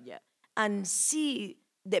in Sharjah and see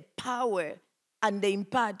the power and the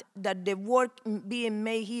impact that the work being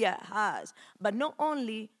made here has, but not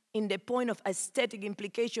only in the point of aesthetic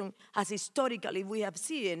implication as historically we have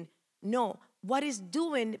seen, no, what is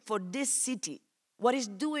doing for this city, what is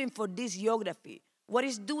doing for this geography, what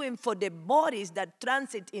is doing for the bodies that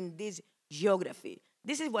transit in this geography.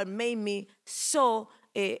 This is what made me so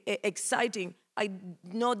exciting. I'm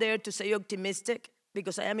not there to say optimistic,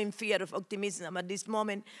 because I am in fear of optimism at this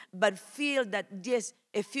moment, but feel that, yes,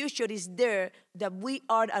 a future is there that we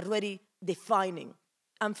are already defining.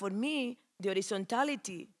 And for me, the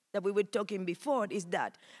horizontality that we were talking before is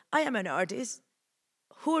that I am an artist,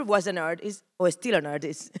 Hoor was an artist, or still an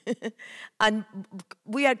artist, and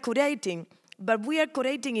we are curating, but we are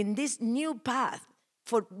curating in this new path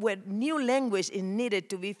for where new language is needed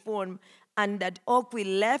to be formed, and that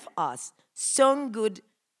Okwi left us some good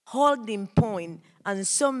holding point and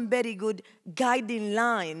some very good guiding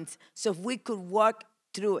lines so we could work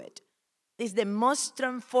through it. It's the most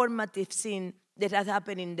transformative thing that has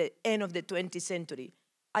happened in the end of the 20th century.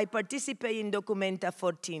 I participate in Documenta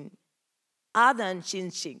 14. Adam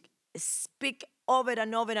Shinshik speak over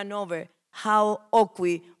and over and over how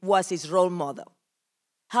Okwi was his role model,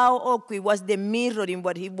 how Okwi was the mirror in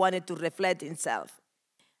what he wanted to reflect himself.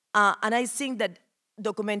 And I think that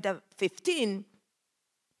Documenta 15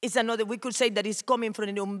 is another, we could say that it's coming from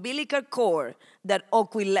an umbilical cord that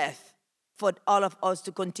Okwi left for all of us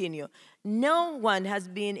to continue. No one has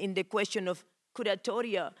been in the question of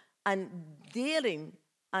curatoria and dealing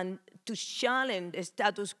and to challenge the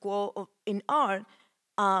status quo in art,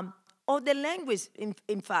 or the language,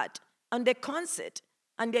 in fact, and the concept,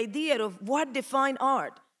 and the idea of what defines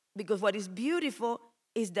art. Because what is beautiful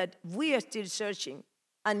is that we are still searching,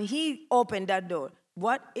 and he opened that door.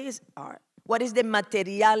 What is art? What is the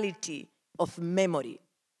materiality of memory?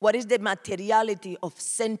 What is the materiality of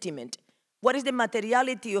sentiment? What is the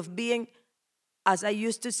materiality of being, as I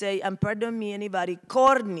used to say, and pardon me anybody,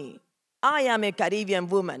 corny? I am a Caribbean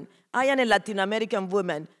woman. I am a Latin American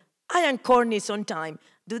woman. I am corny sometimes.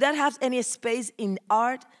 Do that have any space in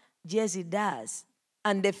art? Yes, it does.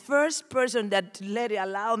 And the first person that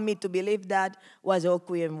allowed me to believe that was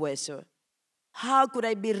Okwi and Weso. How could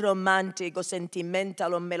I be romantic or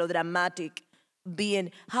sentimental or melodramatic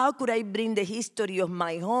being? How could I bring the history of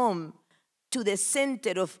my home to the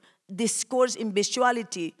center of discourse in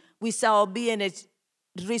visuality without being a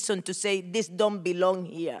reason to say this don't belong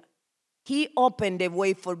here? He opened the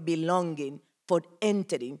way for belonging, for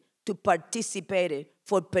entering, to participate,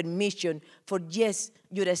 for permission, for yes,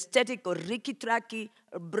 your aesthetic or ricky-tracky,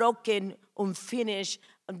 broken, unfinished,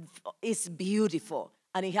 is beautiful.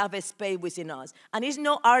 And it has a space within us. And it's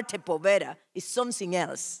not arte povera, it's something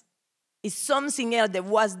else. It's something else that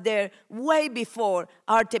was there way before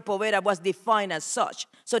arte povera was defined as such.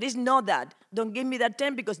 So it's not that. Don't give me that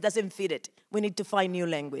term because it doesn't fit it. We need to find new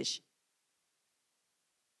language.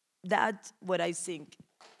 That's what I think.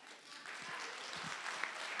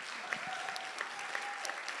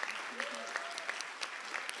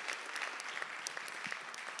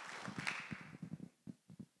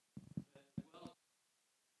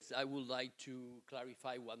 I would like to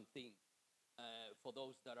clarify one thing for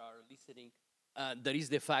those that are listening. That is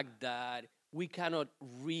the fact that we cannot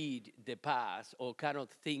read the past or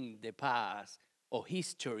cannot think the past or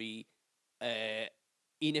history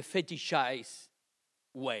in a fetishized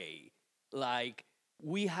way. Like,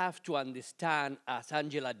 we have to understand, as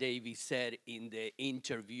Angela Davis said in the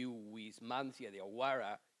interview with Mancia de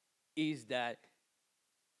Aguara, is that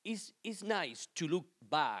it's nice to look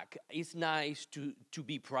back. It's nice to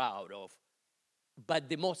be proud of. But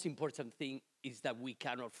the most important thing is that we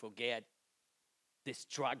cannot forget the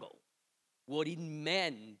struggle, what it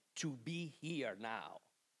meant to be here now.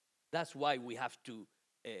 That's why we have to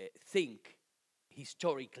think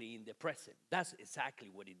historically in the present. That's exactly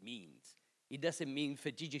what it means. It doesn't mean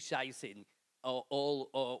fetishizing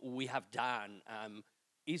all we have done.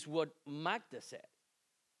 It's what Magda said.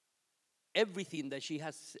 Everything that she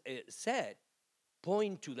has said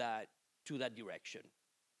point to that direction.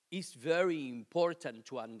 It's very important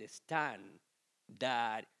to understand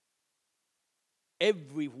that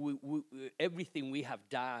everything we have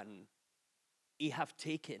done, it have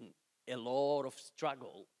taken a lot of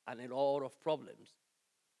struggle and a lot of problems.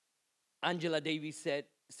 Angela Davis said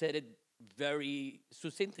it very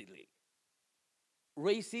succinctly.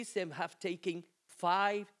 Racism have taken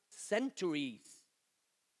 5 centuries.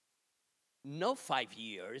 Not 5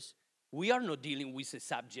 years. We are not dealing with a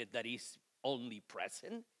subject that is only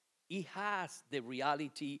present. It has the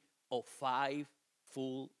reality of 5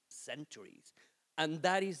 full centuries. And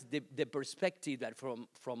that is the perspective that from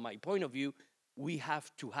my point of view, we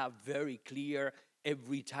have to have very clear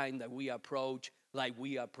every time that we approach, like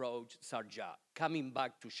we approach Sharjah. Coming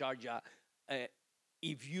back to Sharjah,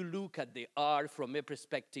 if you look at the art from a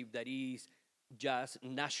perspective that is just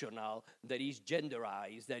national, that is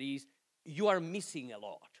genderized, that is, you are missing a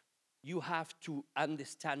lot. You have to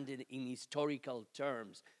understand it in historical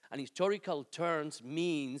terms. And historical terms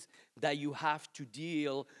means that you have to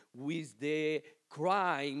deal with the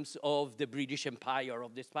crimes of the British Empire,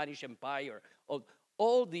 of the Spanish Empire, of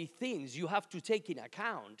all the things you have to take in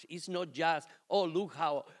account. It's not just, oh, look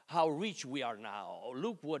how rich we are now, or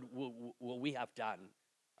look what we have done.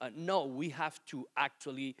 No, we have to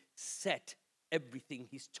actually set everything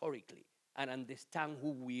historically and understand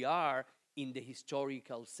who we are in the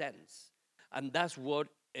historical sense. And that's what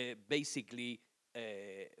basically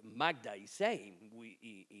Magda is saying,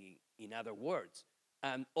 in other words.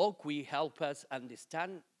 And Okwi help us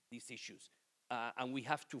understand these issues. And we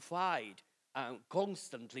have to fight. And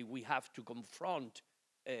constantly we have to confront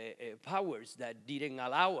powers that didn't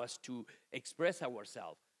allow us to express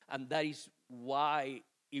ourselves. And that is why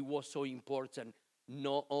it was so important,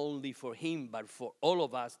 not only for him, but for all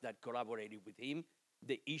of us that collaborated with him,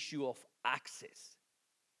 the issue of access.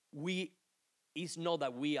 It's not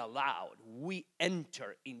that we allowed, we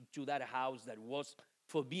enter into that house that was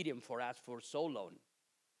forbidden for us for so long,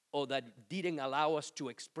 or that didn't allow us to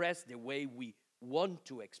express the way we want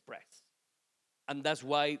to express. And that's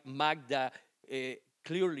why Magda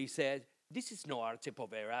clearly said, this is no arte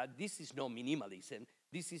povera, this is no minimalism,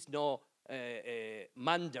 this is no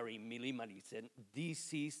Mandarin minimalism,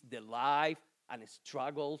 this is the life and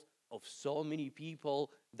struggles of so many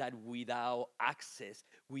people that without access,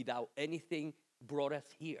 without anything, brought us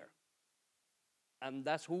here. And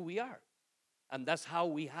that's who we are. And that's how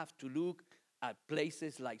we have to look at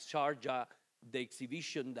places like Sharjah, the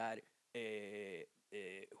exhibition that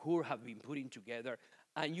Hoor have been putting together.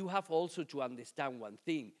 And you have also to understand one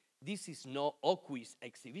thing. This is not Oqui's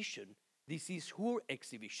exhibition. This is Hoor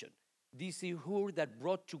exhibition. This is Hoor that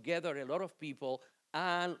brought together a lot of people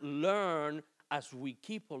and learn, as we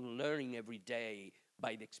keep on learning every day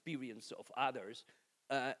by the experience of others,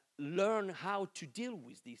 learn how to deal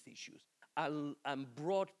with these issues and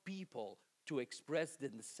brought people to express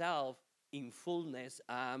themselves in fullness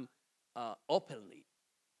and openly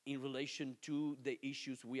in relation to the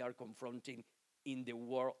issues we are confronting in the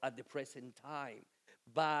world at the present time.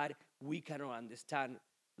 But we cannot understand,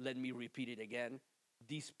 let me repeat it again,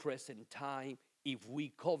 this present time if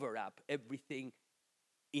we cover up everything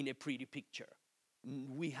in a pretty picture.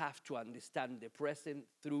 We have to understand the present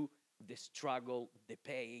through the struggle, the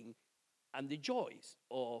pain, and the joys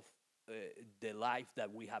of the life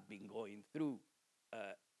that we have been going through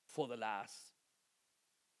for the last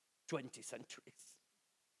 20 centuries.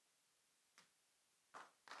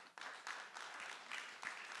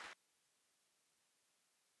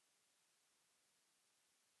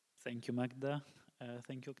 Thank you, Magda.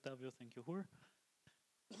 Thank you, Octavio. Thank you, Hoor.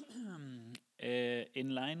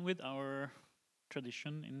 In line with our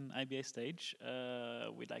tradition in IBA Stage,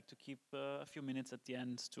 we'd like to keep a few minutes at the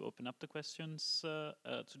end to open up the questions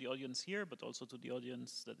to the audience here, but also to the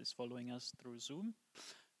audience that is following us through Zoom.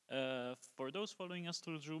 For those following us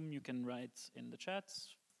through Zoom, you can write in the chat.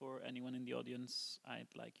 For anyone in the audience,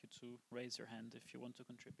 I'd like you to raise your hand if you want to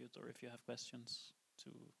contribute or if you have questions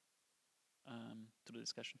to the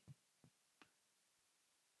discussion.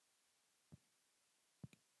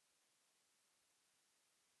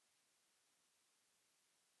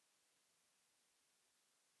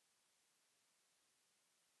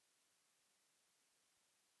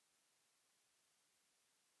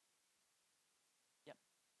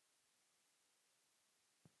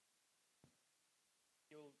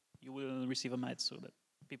 You will receive a mic so that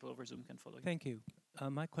people over Zoom can follow you. Thank you.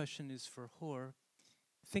 My question is for Hoor.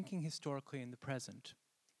 Thinking historically in the present,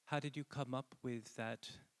 how did you come up with that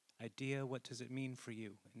idea? What does it mean for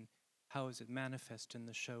you? And how is it manifest in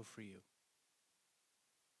the show for you?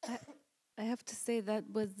 I have to say that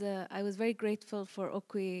I was very grateful for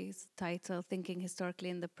Okwi's title, Thinking Historically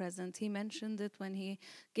in the Present. He mentioned it when he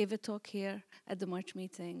gave a talk here at the March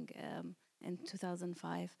meeting in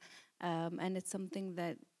 2005. And it's something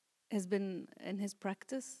that has been in his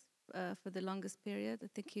practice for the longest period. I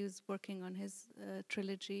think he was working on his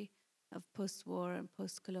trilogy of post-war and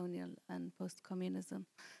post-colonial and post-communism.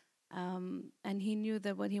 And he knew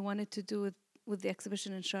that what he wanted to do with the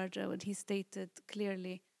exhibition in Sharjah, when he stated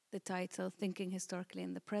clearly the title, Thinking Historically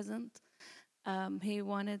in the Present, he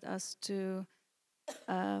wanted us to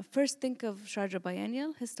first think of Sharjah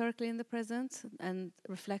Biennial historically in the present and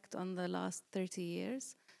reflect on the last 30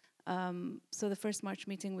 years. So the first March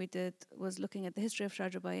meeting we did was looking at the history of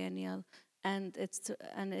Sharjah Biennial and its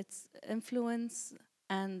influence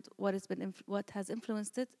and what has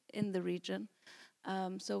influenced it in the region.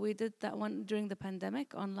 So we did that one during the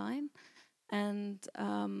pandemic online,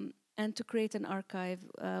 and to create an archive.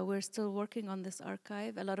 We're still working on this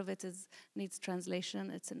archive. A lot of it needs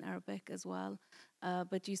translation. It's in Arabic as well,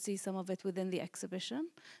 but you see some of it within the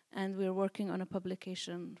exhibition, and we're working on a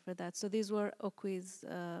publication for that. So these were Okwi's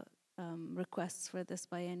requests for this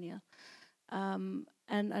biennial. And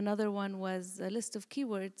another one was a list of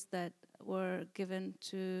keywords that were given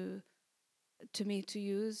to me to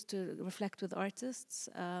use to reflect with artists,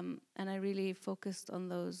 and I really focused on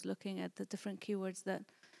those, looking at the different keywords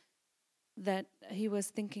that he was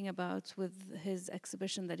thinking about with his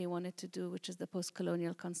exhibition that he wanted to do, which is the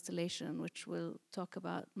post-colonial constellation, which we'll talk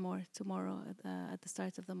about more tomorrow at the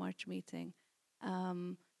start of the March meeting.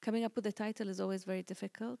 Coming up with a title is always very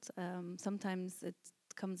difficult. Sometimes it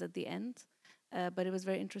comes at the end, but it was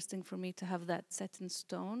very interesting for me to have that set in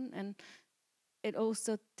stone. And it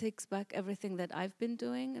also takes back everything that I've been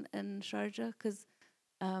doing in Sharjah, because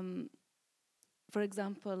for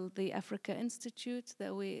example, the Africa Institute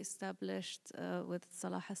that we established with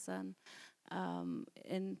Salah Hassan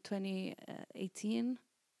in 2018,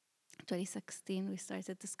 2016, we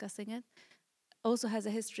started discussing it, also has a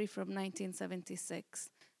history from 1976.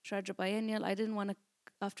 Sharjah Biennial, I didn't want to,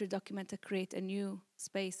 after Documenta, create a new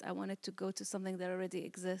space. I wanted to go to something that already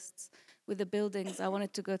exists. With the buildings, I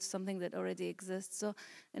wanted to go to something that already exists. So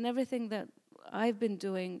in everything that I've been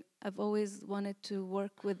doing, I've always wanted to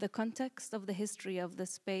work with the context of the history of the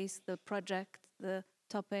space, the project, the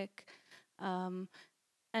topic. And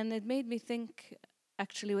it made me think,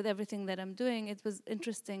 actually, with everything that I'm doing, it was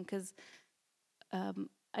interesting because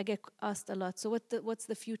I get asked a lot, so what's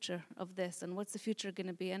the future of this, and what's the future going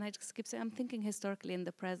to be? And I just keep saying, I'm thinking historically in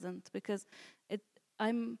the present, because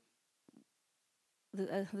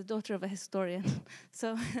the daughter of a historian.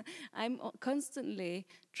 So I'm constantly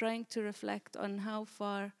trying to reflect on how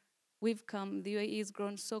far we've come. The UAE has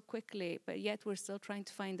grown so quickly, but yet we're still trying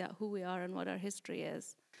to find out who we are and what our history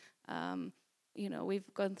is. You know,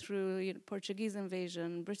 we've gone through Portuguese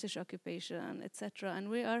invasion, British occupation, etc. And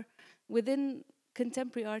we are, within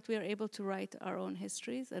contemporary art, we are able to write our own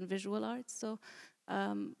histories and visual arts. So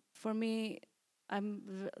for me,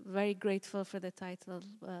 I'm very grateful for the title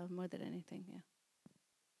more than anything, yeah.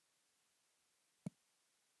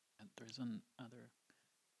 And there's another.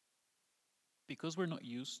 Because we're not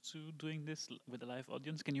used to doing this with a live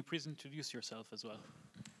audience, can you please introduce yourself as well?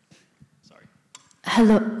 Sorry.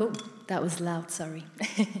 Hello. Oh, that was loud, sorry.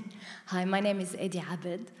 Hi, my name is Edi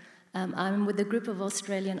Abed. I'm with a group of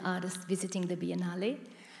Australian artists visiting the Biennale.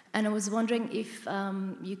 And I was wondering if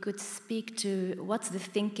you could speak to what's the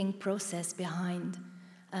thinking process behind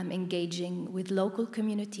engaging with local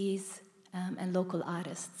communities and local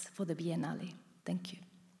artists for the Biennale. Thank you.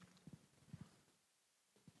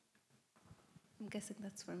 I'm guessing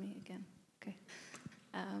that's for me again. Okay.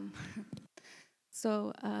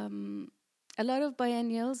 A lot of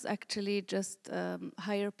biennials actually just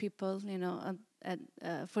hire people, you know,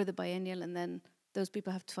 for the biennial, and then those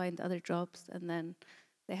people have to find other jobs, and then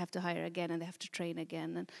they have to hire again, and they have to train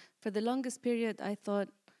again. And for the longest period, I thought,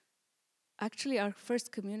 actually, our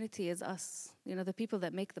first community is us, you know, the people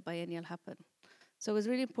that make the biennial happen. So it was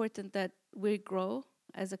really important that we grow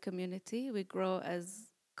as a community, we grow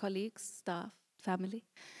as colleagues, staff, family.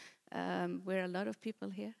 We're a lot of people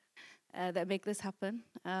here that make this happen.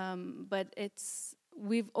 But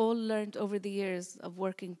we've all learned over the years of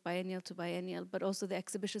working biennial to biennial, but also the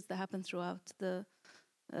exhibitions that happen throughout the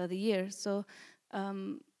year. So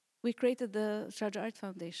we created the Sharjah Art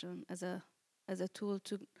Foundation as a tool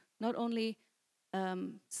to not only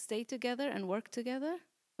stay together and work together,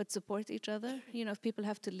 but support each other. You know, if people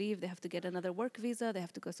have to leave, they have to get another work visa, they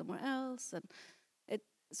have to go somewhere else, and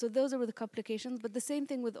so those are the complications. But the same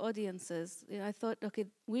thing with audiences. You know, I thought, okay,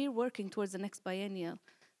 we're working towards the next biennial,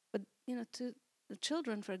 but you know, to the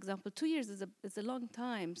children, for example, 2 years is a long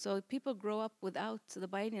time. So people grow up without the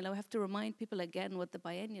biennial. I have to remind people again what the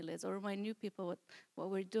biennial is, or remind new people what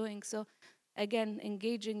we're doing. So again,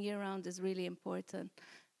 engaging year-round is really important.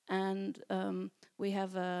 And we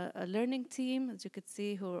have a learning team, as you could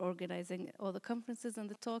see, who are organizing all the conferences and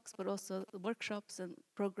the talks, but also the workshops and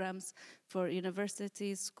programs for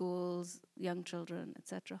universities, schools, young children,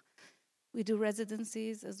 etc. We do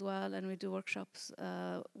residencies as well, and we do workshops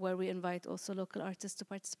where we invite also local artists to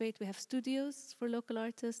participate. We have studios for local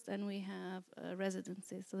artists, and we have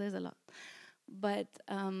residencies, so there's a lot. But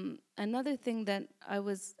another thing that I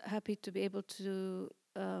was happy to be able to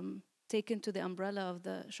take into the umbrella of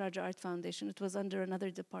the Sharjah Art Foundation, it was under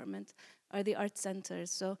another department, are the art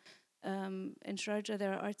centers. So in Sharjah,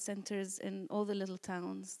 there are art centers in all the little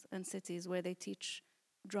towns and cities where they teach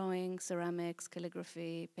drawing, ceramics,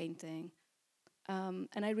 calligraphy, painting.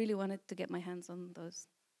 And I really wanted to get my hands on those.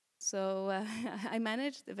 So I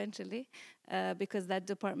managed eventually because that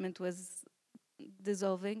department was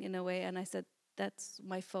dissolving in a way, and I said, that's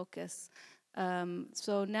my focus.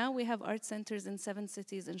 So now we have art centers in 7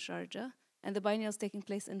 cities in Sharjah, and the biennial is taking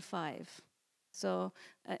place in 5. So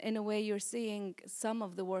in a way, you're seeing some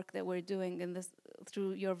of the work that we're doing in this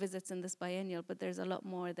through your visits in this biennial, but there's a lot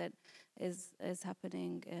more that is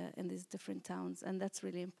happening in these different towns, and that's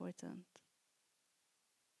really important.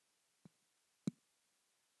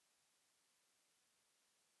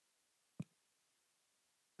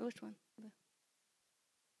 Which one?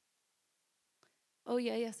 Oh,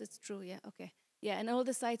 yeah, yes, it's true, yeah, okay. Yeah, and all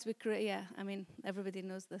the sites we create, yeah, I mean, everybody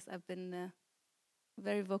knows this. I've been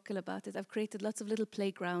very vocal about it. I've created lots of little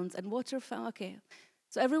playgrounds and water fountains. Okay,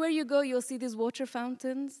 so everywhere you go, you'll see these water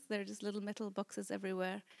fountains. They're just little metal boxes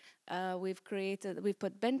everywhere. We've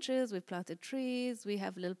put benches, we've planted trees, we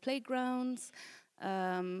have little playgrounds.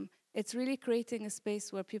 It's really creating a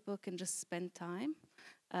space where people can just spend time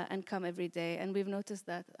and come every day. And we've noticed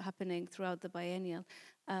that happening throughout the biennial.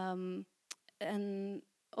 And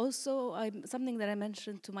also, something that I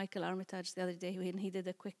mentioned to Michael Armitage the other day when he did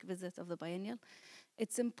a quick visit of the biennial,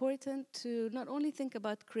 it's important to not only think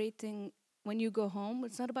about creating, when you go home,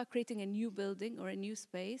 it's not about creating a new building or a new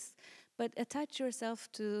space, but attach yourself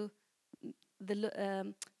to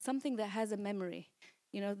something that has a memory.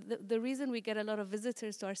 You know, the reason we get a lot of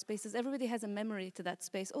visitors to our spaces, everybody has a memory to that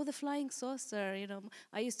space. Oh, the flying saucer, you know,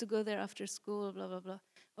 I used to go there after school, blah, blah, blah.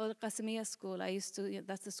 Or the Qasimi school,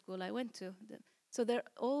 that's the school I went to. So there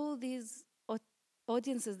are all these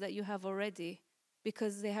audiences that you have already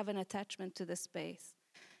because they have an attachment to the space.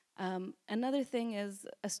 Another thing is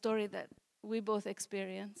a story that we both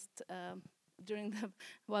experienced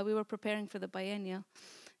while we were preparing for the biennial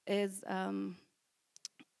is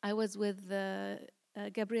I was with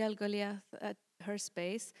Gabrielle Goliath at her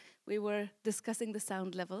space. We were discussing the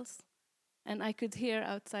sound levels, and I could hear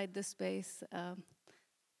outside the space,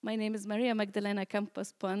 my name is Maria Magdalena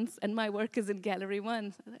Campos-Pons, and my work is in Gallery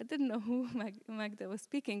 1. I didn't know who Magda was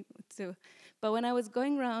speaking to. But when I was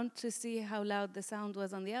going around to see how loud the sound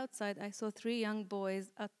was on the outside, I saw 3 young boys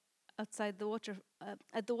outside the water,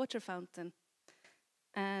 at the water fountain.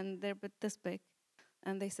 And they're this big.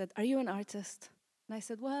 And they said, "Are you an artist?" And I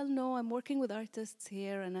said, "Well, no, I'm working with artists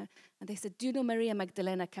here." And they said, "Do you know Maria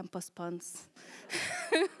Magdalena Campos-Pons?"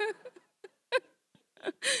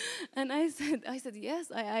 And I said,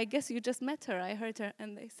 "Yes, I guess you just met her. I heard her."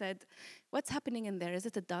 And they said, "What's happening in there? Is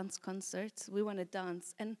it a dance concert? We want to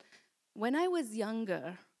dance." And when I was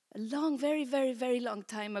younger, a long, very, very, very long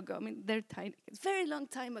time ago, I mean, they're tiny, it's a very long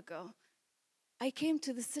time ago, I came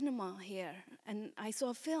to the cinema here and I saw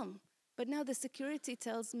a film. But now the security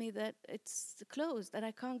tells me that it's closed and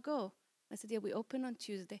I can't go. I said, "Yeah, we open on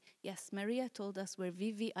Tuesday." "Yes, Maria told us we're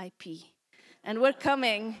VVIP and we're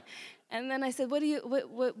coming." And then I said, what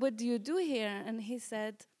do you do here? And he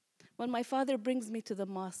said, "Well, my father brings me to the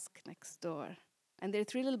mosque next door. And there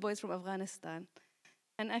are 3 little boys from Afghanistan.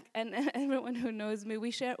 And everyone who knows me,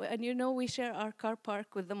 we share our car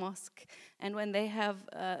park with the mosque. And when they have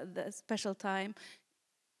the special time,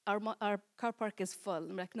 our car park is full."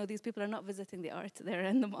 I'm like, "No, these people are not visiting the art, they're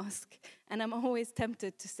in the mosque." And I'm always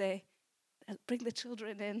tempted to say, "Bring the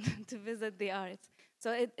children in to visit the art."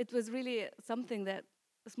 So it was really something that,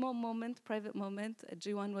 a small moment, private moment,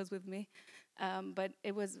 G1 was with me, but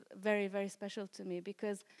it was very, very special to me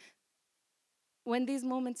because when these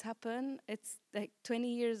moments happen, it's like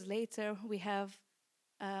 20 years later, we have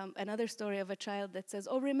another story of a child that says,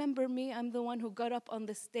 "Oh, remember me? I'm the one who got up on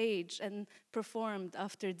the stage and performed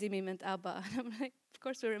after Dimi Mint Abba." And I'm like, "Of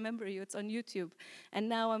course we remember you. It's on YouTube." And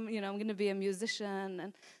now I'm going to be a musician.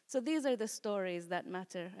 And so these are the stories that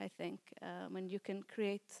matter, I think, when you can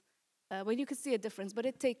create, when you can see a difference. But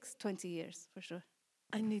it takes 20 years, for sure.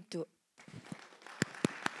 I need to...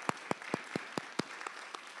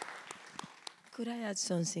 Could I add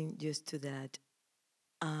something just to that?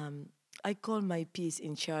 I call my piece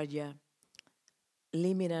in Sharjah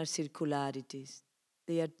liminal circularities.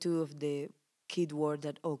 They are 2 of the key words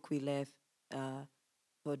that Okwi left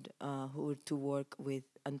for Hoor to work with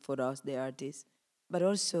and for us, the artists. But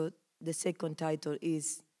also, the second title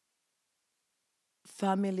is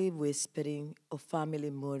Family Whispering or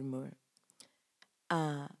Family Murmur.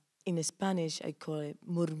 In Spanish, I call it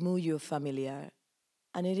murmullo familiar.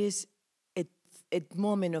 And it is a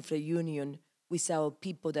moment of reunion with our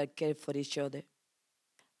people that care for each other.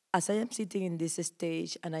 As I am sitting in this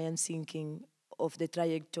stage and I am thinking of the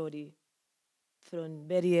trajectory from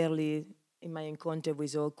very early in my encounter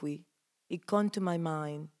with Okwi, it came to my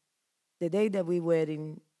mind the day that we were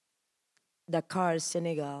in Dakar,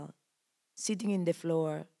 Senegal, sitting in the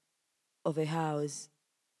floor of a house,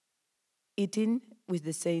 eating with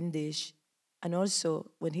the same dish, and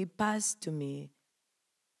also when he passed to me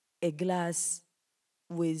a glass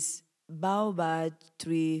with baobab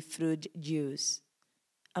tree fruit juice,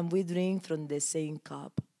 and we drink from the same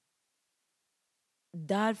cup.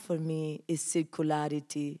 That for me is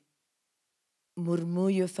circularity,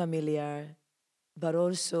 murmullo familiar, but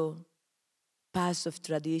also paths of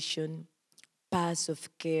tradition, paths of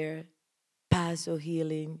care, paths of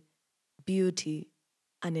healing, beauty,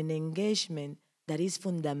 and an engagement that is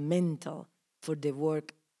fundamental for the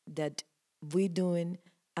work that we're doing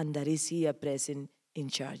and that is here present in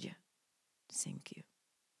Sharjah. Thank you.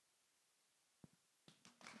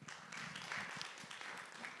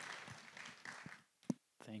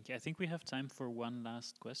 Thank you. I think we have time for one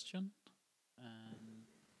last question. And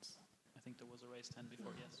I think there was a raised hand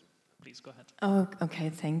before. Yes, please go ahead. Oh, okay,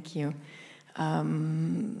 thank you.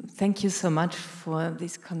 Thank you so much for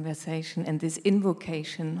this conversation and this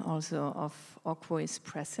invocation also of Okwi's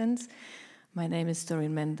presence. My name is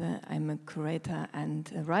Doreen Mende. I'm a curator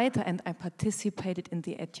and a writer, and I participated in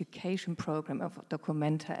the education program of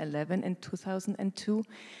Documenta 11 in 2002,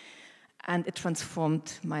 and it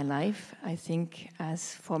transformed my life. I think,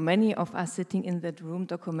 as for many of us sitting in that room,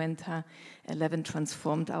 Documenta 11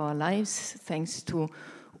 transformed our lives, thanks to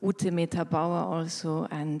Ute Meta-Bauer also,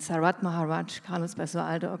 and Sarat Maharaj, Carlos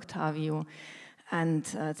Basualdo, Octavio, and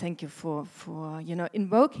thank you for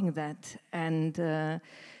invoking that. And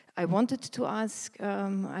I wanted to ask,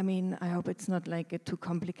 I hope it's not like a too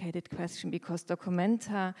complicated question, because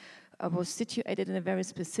Documenta was situated in a very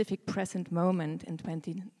specific present moment in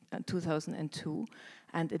 2002,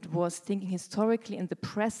 and it was thinking historically in the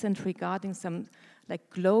present regarding some like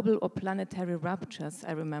global or planetary ruptures,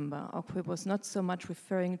 I remember. Okwe was not so much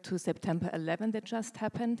referring to September 11 that just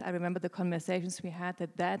happened. I remember the conversations we had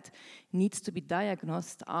that needs to be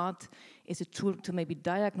diagnosed. Art is a tool to maybe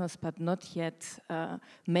diagnose, but not yet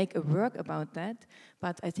make a work about that.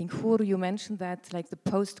 But I think, Hoor, you mentioned that, like the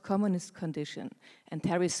post-communist condition. And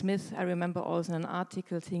Terry Smith, I remember also in an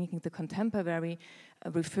article thinking the contemporary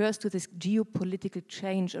refers to this geopolitical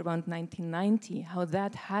change around 1990, how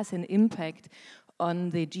that has an impact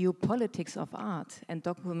on the geopolitics of art. And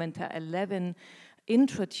Documenta 11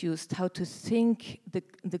 introduced how to think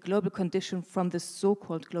the global condition from the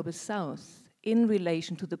so-called global south in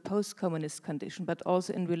relation to the post-communist condition, but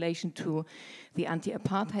also in relation to the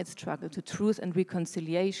anti-apartheid struggle, to truth and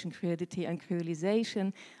reconciliation, creativity and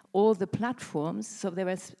creolization, all the platforms. So they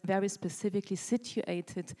were very specifically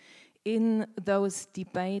situated in those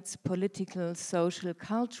debates, political, social,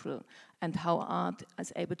 cultural, and how art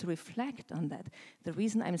is able to reflect on that. The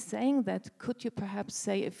reason I'm saying that, could you perhaps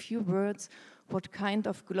say a few words what kind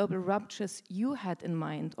of global ruptures you had in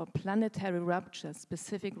mind, or planetary ruptures,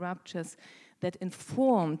 specific ruptures that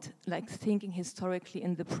informed, like, thinking historically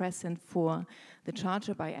in the present for the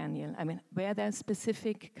Sharjah Biennial? I mean, were there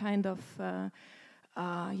specific kind of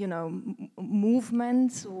you know,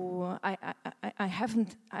 movements? Or I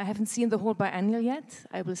haven't seen the whole biennial yet.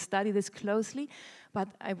 I will study this closely, but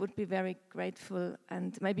I would be very grateful.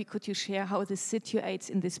 And maybe could you share how this situates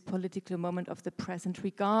in this political moment of the present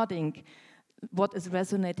regarding what is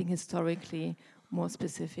resonating historically more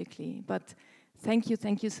specifically? But thank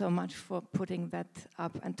you so much for putting that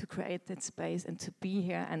up and to create that space and to be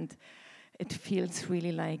here. And it feels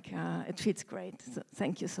really like, it feels great. So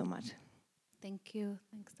thank you so much. Thank you.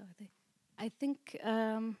 Thanks, Dorothy. I think,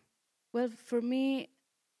 well, for me,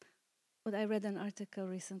 what I read an article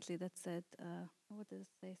recently that said, what did it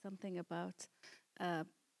say? Something about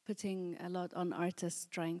putting a lot on artists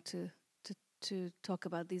trying to talk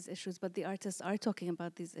about these issues, but the artists are talking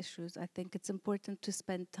about these issues. I think it's important to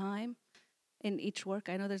spend time in each work.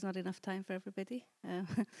 I know there's not enough time for everybody.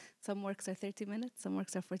 Some works are 30 minutes, some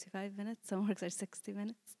works are 45 minutes, some works are 60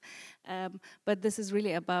 minutes. But this is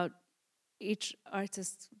really about each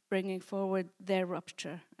artist bringing forward their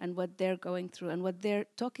rupture and what they're going through and what they're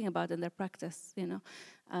talking about in their practice, you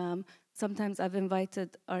know. Sometimes I've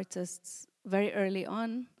invited artists very early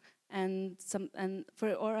on,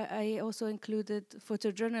 or I also included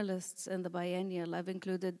photojournalists in the biennial. I've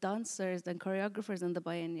included dancers and choreographers in the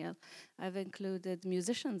biennial. I've included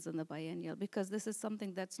musicians in the biennial, because this is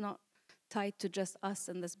something that's not tied to just us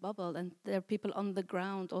in this bubble, and there are people on the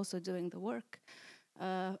ground also doing the work.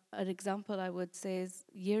 An example I would say is,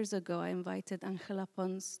 years ago I invited Angela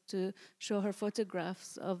Pons to show her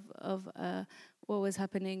photographs of what was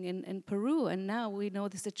happening in Peru, and now we know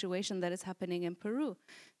the situation that is happening in Peru.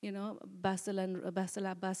 You know, Basil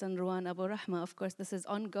Abbas and Ruwan Abu Rahma, of course this is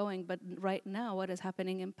ongoing, but right now what is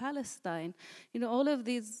happening in Palestine, you know, all of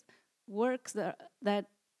these works that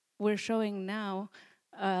we're showing now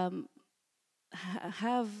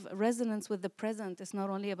have resonance with the present. It's not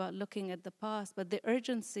only about looking at the past, but the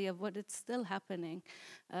urgency of what is still happening.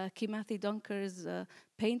 Kimathi Donker's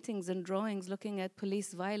paintings and drawings looking at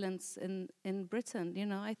police violence in Britain, you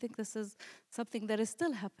know, I think this is something that is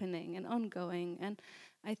still happening and ongoing. And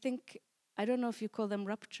I think, I don't know if you call them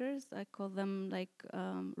ruptures, I call them like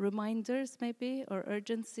reminders maybe, or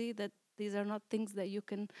urgency, that these are not things that you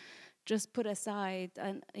can just put aside.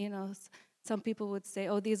 And, you know, some people would say,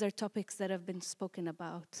 oh, these are topics that have been spoken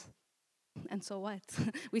about. And so what?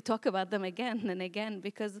 We talk about them again and again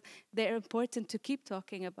because they're important to keep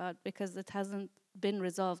talking about, because it hasn't been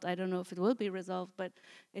resolved. I don't know if it will be resolved, but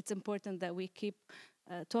it's important that we keep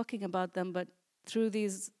talking about them. But through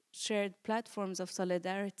these shared platforms of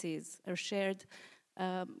solidarities or shared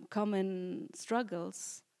common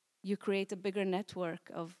struggles, you create a bigger network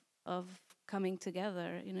of coming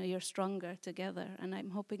together. You know, you're stronger together. And I'm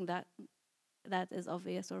hoping that that is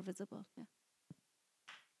obvious or visible. Yeah.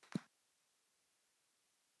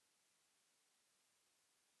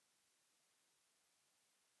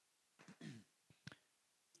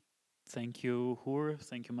 Thank you, Hoor.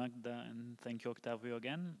 Thank you, Magda, and thank you, Octavio,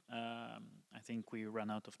 again. I think we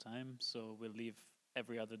ran out of time, so we'll leave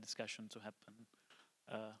every other discussion to happen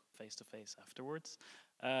face-to-face afterwards.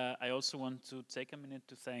 I also want to take a minute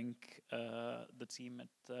to thank the team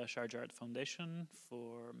at Sharjah Art Foundation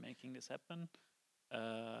for making this happen.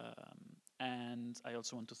 And I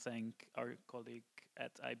also want to thank our colleague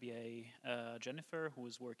at IBA, Jennifer, who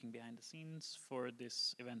is working behind the scenes for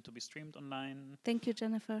this event to be streamed online. Thank you,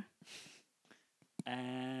 Jennifer.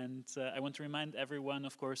 And I want to remind everyone,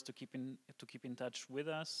 of course, to keep in touch with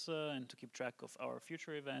us and to keep track of our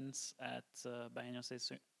future events at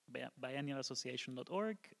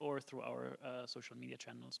biennialassociation.org or through our social media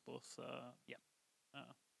channels, both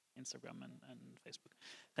Instagram and Facebook.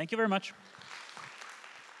 Thank you very much.